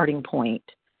 the starting point,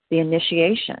 the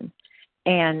initiation.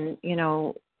 And,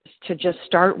 to just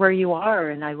start where you are.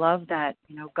 And I love that,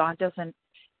 God doesn't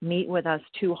meet with us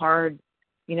too hard,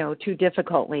 too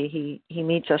difficultly. He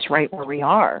meets us right where we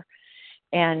are.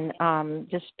 And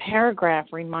this paragraph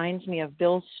reminds me of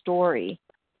Bill's story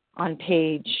on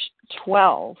page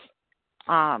 12,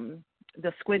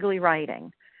 the squiggly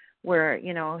writing, where,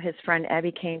 his friend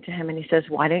Ebby came to him and he says,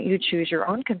 why don't you choose your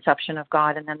own conception of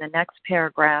God? And then the next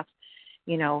paragraph,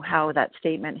 how that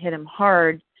statement hit him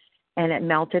hard and it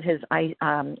melted his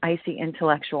icy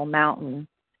intellectual mountain,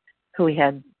 who he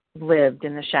had lived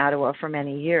in the shadow of for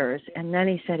many years. And then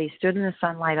he said he stood in the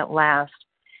sunlight at last.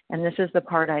 And this is the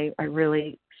part I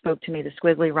really spoke to me, the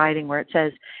squiggly writing, where it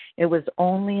says, it was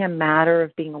only a matter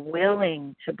of being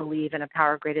willing to believe in a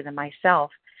power greater than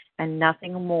myself, and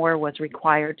nothing more was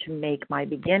required to make my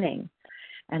beginning.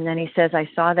 And then he says, I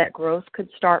saw that growth could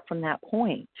start from that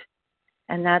point.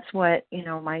 And that's what,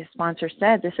 my sponsor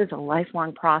said, this is a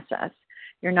lifelong process.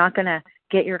 You're not going to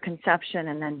get your conception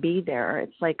and then be there.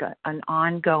 It's like an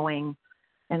ongoing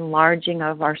enlarging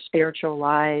of our spiritual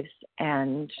lives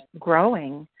and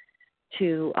growing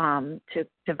to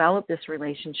develop this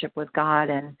relationship with God.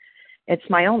 And it's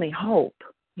my only hope.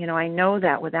 I know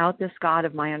that without this God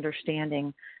of my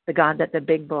understanding, the God that the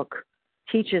Big Book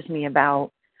teaches me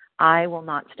about, I will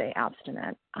not stay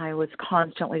abstinent. I was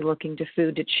constantly looking to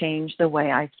food to change the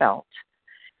way I felt,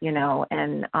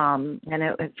 and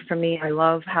for me, I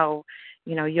love how,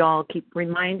 y'all keep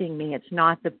reminding me it's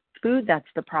not the food that's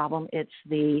the problem, it's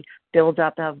the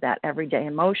buildup of that everyday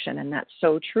emotion, and that's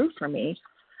so true for me.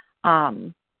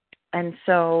 And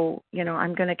so,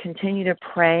 I'm going to continue to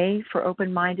pray for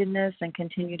open-mindedness and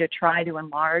continue to try to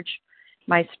enlarge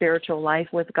my spiritual life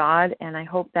with God. And I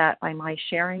hope that by my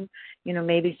sharing,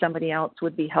 maybe somebody else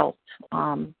would be helped.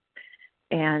 Thank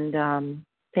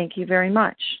you very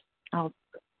much.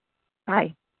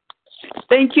 Bye.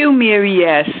 Thank you, Mary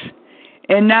S.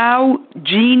 And now,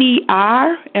 Jeannie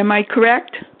R., am I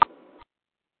correct?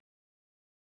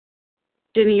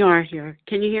 Jeannie R. here.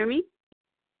 Can you hear me?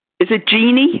 Is it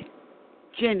Jeannie?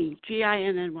 Ginny,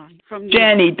 Ginny, from New York.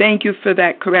 Jenny, thank you for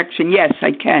that correction. Yes,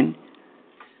 I can.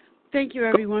 Thank you,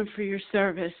 everyone, for your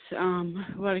service.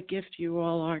 What a gift you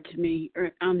all are to me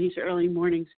on these early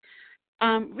mornings.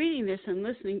 Reading this and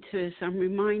listening to this, I'm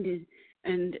reminded,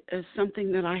 and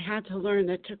something that I had to learn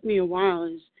that took me a while,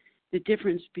 is the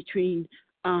difference between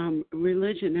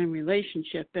religion and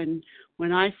relationship. And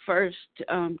when I first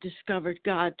discovered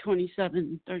God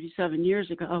 37 years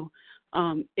ago,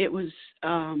 it was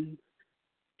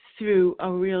through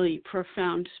a really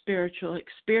profound spiritual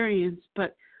experience,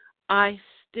 but I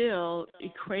still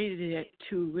equated it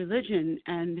to religion.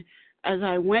 And as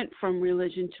I went from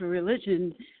religion to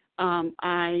religion,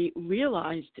 I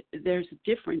realized there's a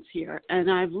difference here. And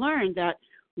I've learned that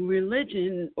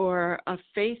religion or a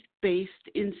faith-based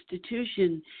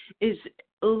institution is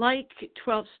like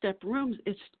 12-step rooms.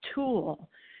 It's a tool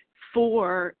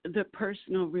for the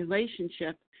personal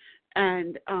relationship.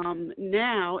 And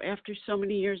now, after so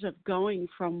many years of going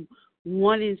from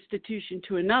one institution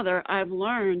to another, I've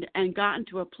learned and gotten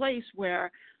to a place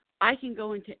where I can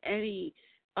go into any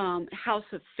house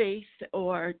of faith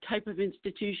or type of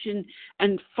institution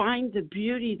and find the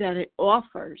beauty that it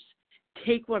offers,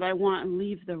 take what I want and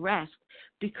leave the rest,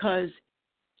 because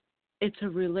it's a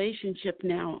relationship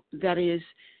now that is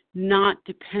not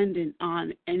dependent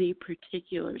on any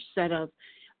particular set of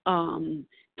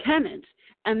tenets.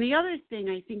 And the other thing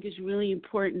I think is really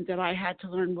important that I had to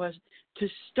learn was to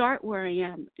start where I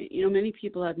am. You know, many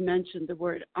people have mentioned the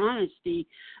word honesty,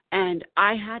 and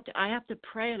I have to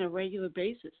pray on a regular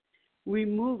basis.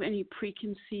 Remove any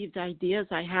preconceived ideas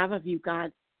I have of you,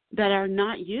 God, that are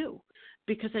not you,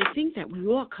 because I think that we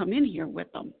all come in here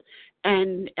with them,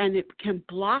 and it can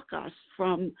block us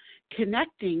from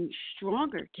connecting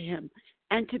stronger to Him.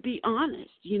 And to be honest,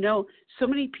 you know, so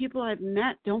many people I've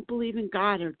met don't believe in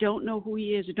God or don't know who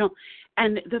He is or don't.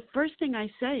 And the first thing I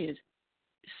say is,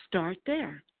 start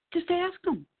there. Just ask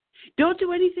Him. Don't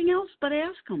do anything else but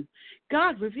ask Him.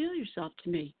 God, reveal yourself to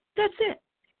me. That's it.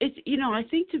 It's, you know, I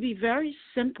think to be very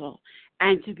simple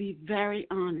and to be very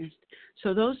honest.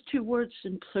 So those two words,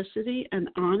 simplicity and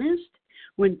honest,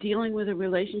 when dealing with a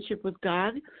relationship with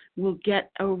God, will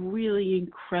get a really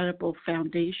incredible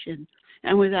foundation.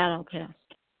 And with that, I'll pass.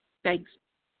 Thanks.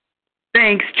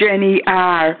 Thanks, Jenny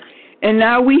R. And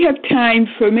now we have time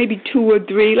for maybe 2 or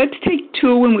 3. Let's take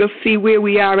 2 and we'll see where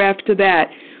we are after that.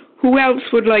 Who else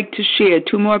would like to share?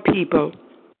 2 more people.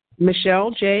 Michelle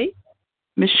J.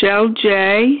 Michelle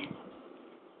J.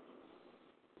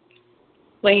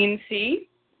 Lane C.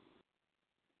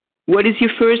 What is your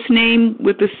first name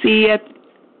with the C at?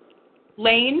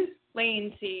 Lane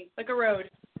C. Like a road.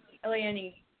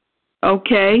 Lane.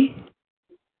 Okay.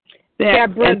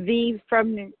 Deborah V.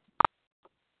 from New.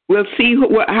 We'll see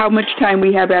how much time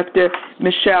we have after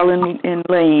Michelle and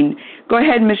Lane. Go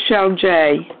ahead, Michelle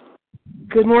J.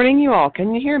 Good morning, you all.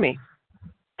 Can you hear me?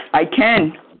 I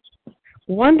can.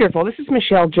 Wonderful. This is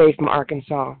Michelle J. from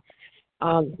Arkansas.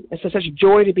 It's such a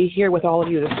joy to be here with all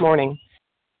of you this morning.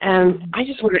 And I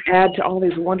just want to add to all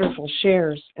these wonderful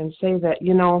shares and say that,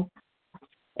 you know,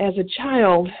 as a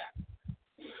child,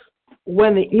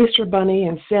 when the Easter Bunny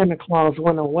and Santa Claus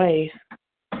went away,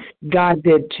 God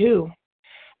did too.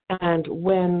 And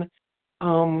when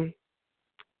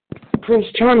Prince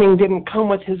Charming didn't come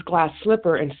with his glass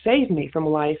slipper and save me from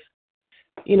life,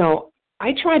 you know,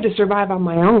 I tried to survive on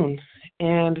my own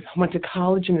and went to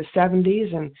college in the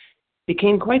 70s and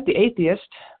became quite the atheist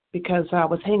because I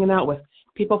was hanging out with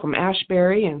people from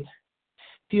Ashbury and a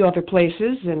few other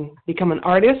places and become an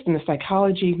artist and a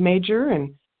psychology major.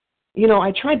 And, you know,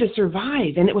 I tried to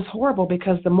survive, and it was horrible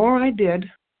because the more I did,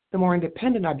 the more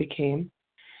independent I became,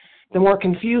 the more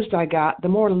confused I got, the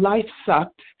more life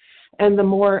sucked, and the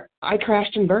more I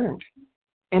crashed and burned.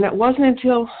 And it wasn't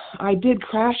until I did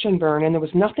crash and burn and there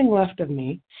was nothing left of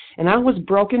me, and I was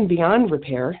broken beyond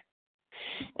repair,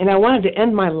 and I wanted to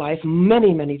end my life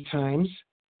many, many times,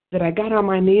 that I got on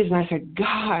my knees and I said,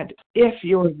 God, if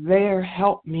you're there,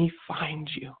 help me find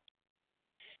you.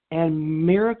 And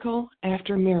miracle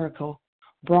after miracle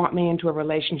brought me into a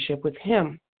relationship with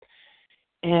Him.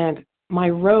 And my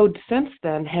road since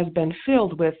then has been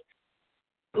filled with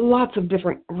lots of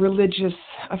different religious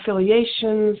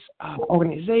affiliations,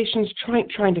 organizations,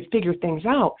 trying to figure things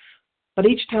out. But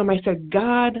each time I said,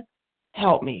 God,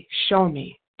 help me, show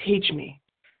me, teach me.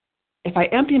 If I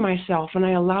empty myself and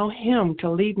I allow Him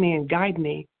to lead me and guide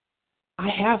me, I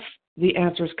have the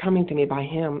answers coming to me by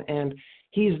Him. And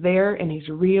He's there and He's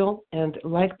real. And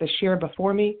like the share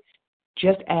before me,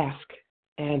 just ask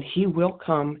and He will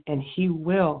come and He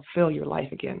will fill your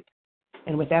life again.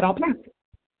 And with that, I'll pass.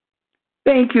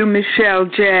 Thank you, Michelle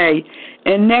J.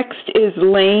 And next is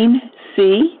Lane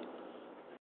C.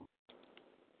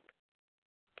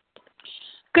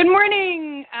 Good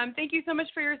morning. Thank you so much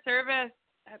for your service,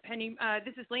 Penny.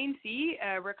 This is Lane C.,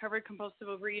 a recovered compulsive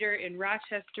overeater in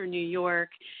Rochester, New York.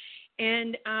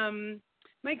 And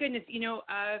my goodness,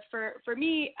 for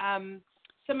me,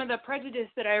 some of the prejudice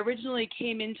that I originally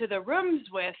came into the rooms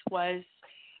with was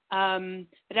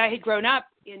that I had grown up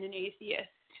in an atheist,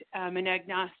 an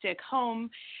agnostic home,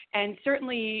 and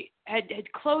certainly had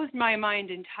closed my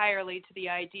mind entirely to the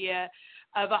idea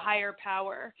of a higher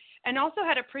power, and also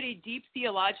had a pretty deep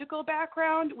theological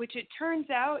background, which it turns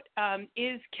out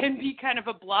can be kind of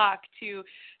a block to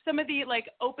some of the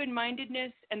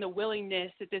open-mindedness and the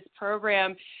willingness that this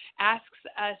program asks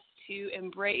us to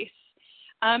embrace.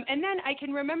 And then I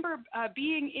can remember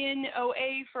being in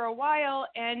OA for a while,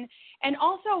 and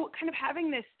also kind of having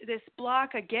this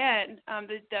block again.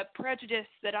 The prejudice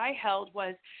that I held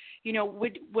was,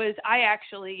 was I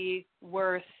actually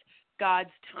worth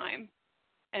God's time?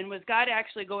 And was God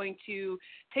actually going to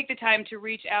take the time to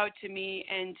reach out to me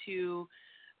and to,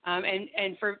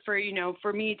 and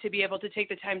for me to be able to take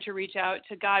the time to reach out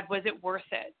to God? Was it worth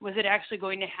it? Was it actually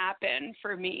going to happen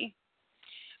for me?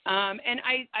 And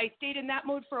I stayed in that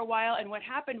mode for a while. And what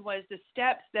happened was the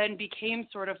steps then became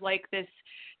sort of like this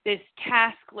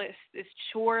task list, this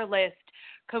chore list,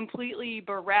 completely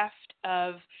bereft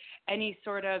of any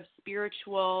sort of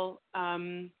spiritual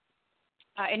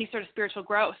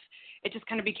growth. It just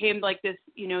kind of became like this,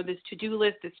 this to-do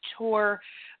list, this chore,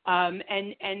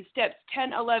 and steps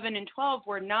 10, 11, and 12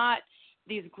 were not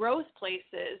these growth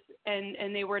places,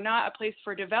 and they were not a place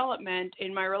for development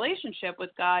in my relationship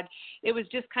with God. It was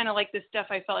just kind of like this stuff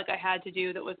I felt like I had to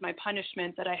do that was my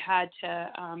punishment that I had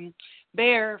to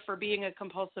bear for being a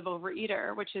compulsive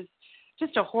overeater, which is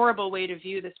just a horrible way to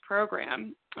view this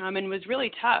program, and was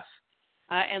really tough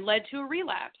and led to a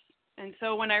relapse. And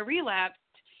so when I relapsed,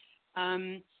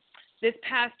 this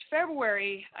past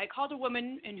February, I called a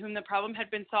woman in whom the problem had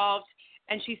been solved,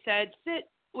 and she said, sit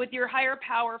with your higher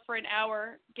power for an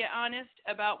hour, get honest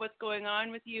about what's going on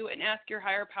with you, and ask your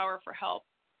higher power for help.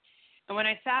 And when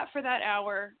I sat for that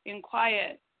hour in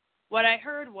quiet, what I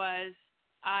heard was,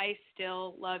 I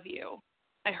still love you.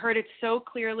 I heard it so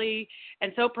clearly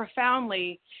and so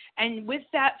profoundly. And with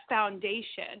that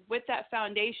foundation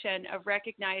of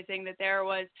recognizing that there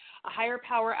was a higher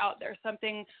power out there,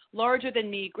 something larger than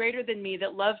me, greater than me,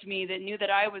 that loved me, that knew that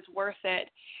I was worth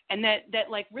it, and that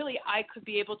really I could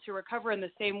be able to recover in the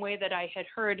same way that I had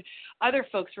heard other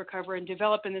folks recover and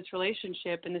develop in this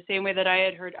relationship in the same way that I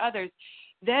had heard others,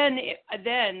 then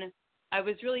I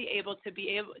was really able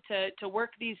to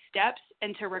work these steps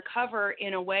and to recover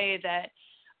in a way that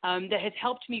has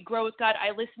helped me grow with God. I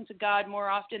listen to God more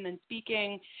often than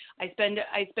speaking. I spend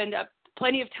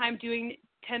plenty of time doing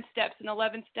 10 steps and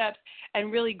 11 steps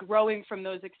and really growing from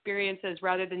those experiences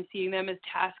rather than seeing them as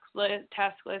task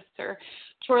lists or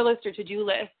chore lists or to-do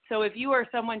lists. So if you are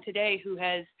someone today who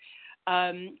has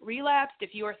relapsed,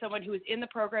 if you are someone who is in the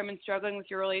program and struggling with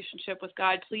your relationship with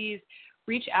God, please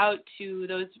reach out to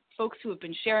those folks who have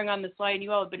been sharing on this line.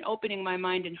 You all have been opening my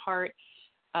mind and heart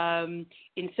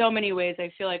in so many ways. I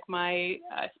feel like my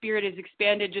spirit is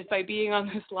expanded just by being on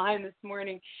this line this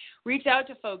morning. Reach out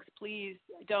to folks, please.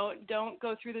 Don't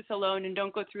go through this alone, and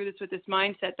don't go through this with this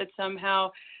mindset that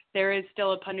somehow there is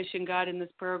still a punishing God in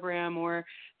this program, or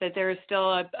that there is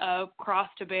still a cross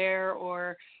to bear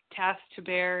or task to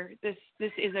bear. This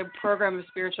is a program of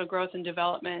spiritual growth and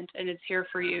development, and it's here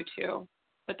for you too.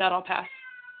 With that, I'll pass.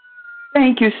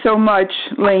 Thank you so much,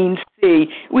 Lane C.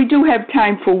 We do have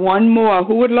time for one more.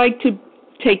 Who would like to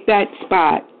take that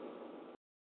spot?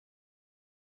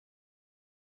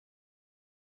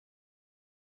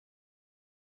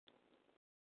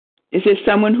 Is there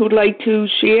someone who'd like to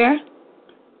share?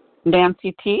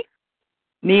 Nancy T.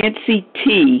 Nancy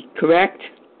T, correct?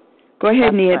 Go ahead,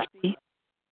 That's Nancy. correct.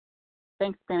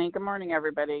 Thanks, Penny. Good morning,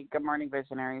 everybody. Good morning,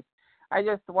 visionaries. I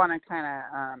just want to kind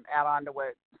of add on to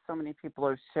what so many people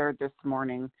have shared this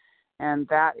morning, and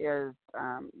that is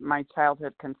my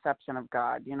childhood conception of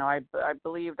God. You know, I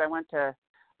believed, I went to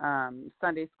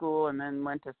Sunday school and then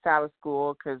went to Sabbath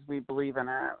school because we believe in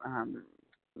a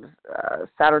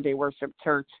Saturday worship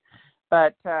church.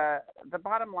 But the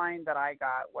bottom line that I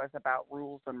got was about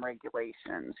rules and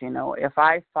regulations. You know, if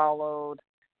I followed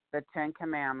the 10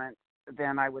 Commandments,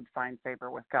 then I would find favor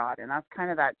with God. And that's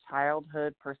kind of that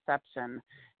childhood perception,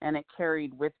 and it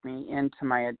carried with me into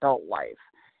my adult life.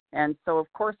 And so, of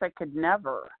course, I could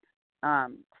never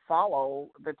follow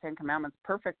the 10 Commandments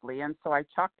perfectly, and so I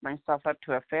chalked myself up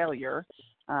to a failure.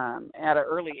 At an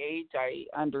early age, I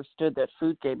understood that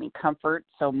food gave me comfort,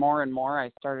 so more and more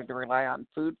I started to rely on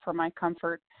food for my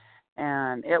comfort.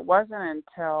 And it wasn't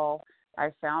until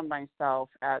I found myself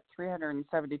at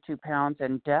 372 pounds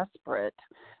and desperate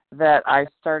that I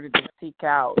started to seek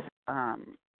out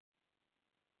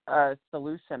a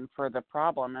solution for the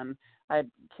problem. And I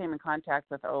came in contact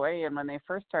with OA, and when they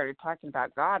first started talking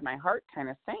about God, my heart kind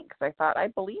of sank because I thought, I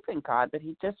believe in God, but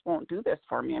he just won't do this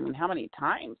for me. I mean, how many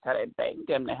times had I begged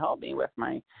him to help me with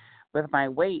my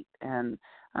weight? And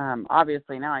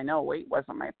obviously now I know weight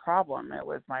wasn't my problem. It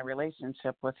was my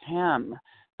relationship with him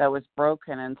that was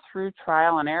broken, and through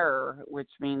trial and error,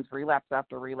 which means relapse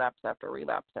after relapse after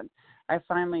relapse. And I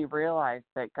finally realized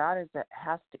that God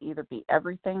has to either be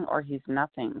everything or he's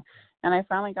nothing. And I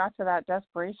finally got to that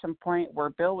desperation point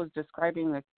where Bill was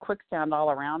describing the quicksand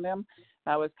all around him.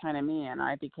 That was kind of me, and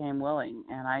I became willing,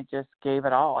 and I just gave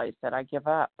it all. I said, I give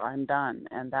up. I'm done.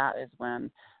 And that is when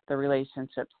the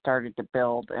relationship started to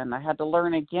build. And I had to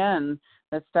learn again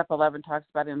that Step 11 talks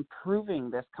about improving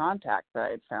this contact that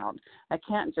I had found. I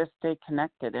can't just stay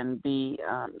connected and be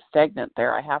stagnant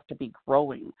there. I have to be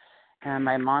growing. And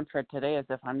my mantra today is,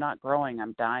 if I'm not growing,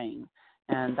 I'm dying.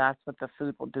 And that's what the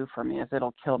food will do for me, is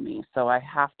it'll kill me. So I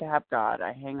have to have God.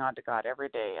 I hang on to God every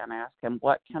day and I ask him,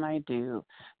 what can I do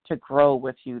to grow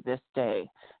with you this day?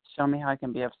 Show me how I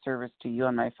can be of service to you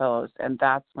and my fellows. And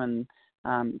that's when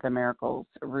the miracles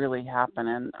really happen.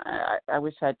 And I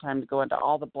wish I had time to go into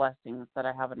all the blessings that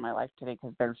I have in my life today,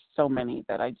 because there's so many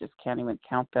that I just can't even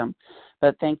count them.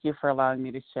 But thank you for allowing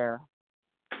me to share.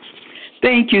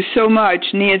 Thank you so much,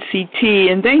 Nancy T.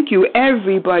 And thank you,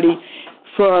 everybody,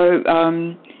 for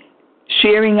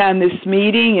sharing on this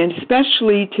meeting, and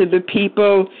especially to the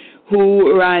people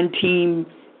who are on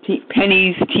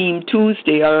Penny's Team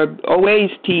Tuesday, or OA's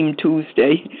Team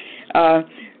Tuesday.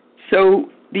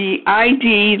 So the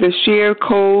ID, the share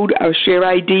code, or share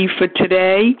ID for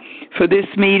today, for this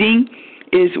meeting,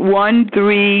 is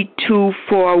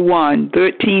 13241,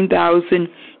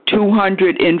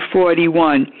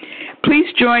 13,241.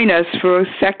 Please join us for a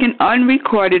second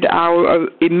unrecorded hour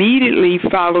immediately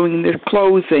following the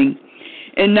closing.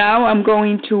 And now I'm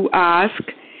going to ask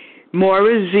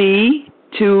Maura Z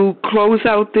to close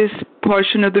out this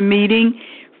portion of the meeting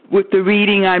with the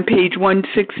reading on page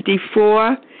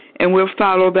 164, and we'll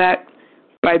follow that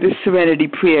by the Serenity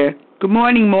Prayer. Good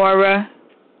morning, Maura.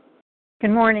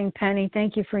 Good morning, Penny.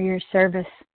 Thank you for your service.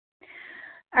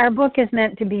 Our book is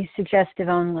meant to be suggestive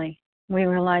only. We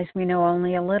realize we know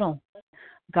only a little.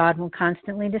 God will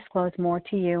constantly disclose more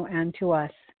to you and to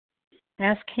us.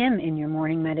 Ask him in your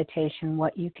morning meditation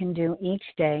what you can do each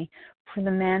day for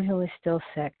the man who is still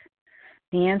sick.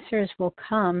 The answers will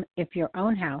come if your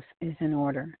own house is in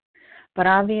order. But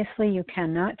obviously you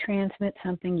cannot transmit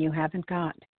something you haven't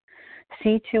got.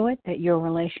 See to it that your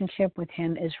relationship with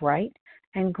him is right,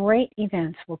 and great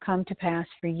events will come to pass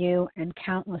for you and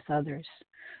countless others.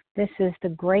 This is the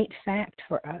great fact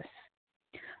for us.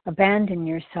 Abandon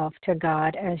yourself to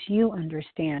God as you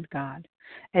understand God.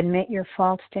 Admit your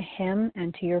faults to him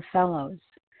and to your fellows.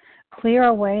 Clear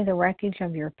away the wreckage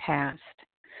of your past.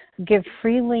 Give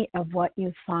freely of what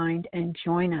you find and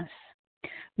join us.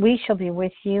 We shall be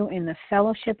with you in the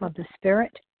fellowship of the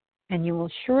Spirit, and you will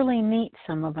surely meet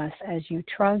some of us as you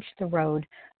trudge the road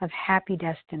of happy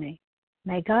destiny.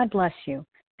 May God bless you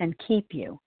and keep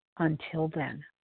you until then.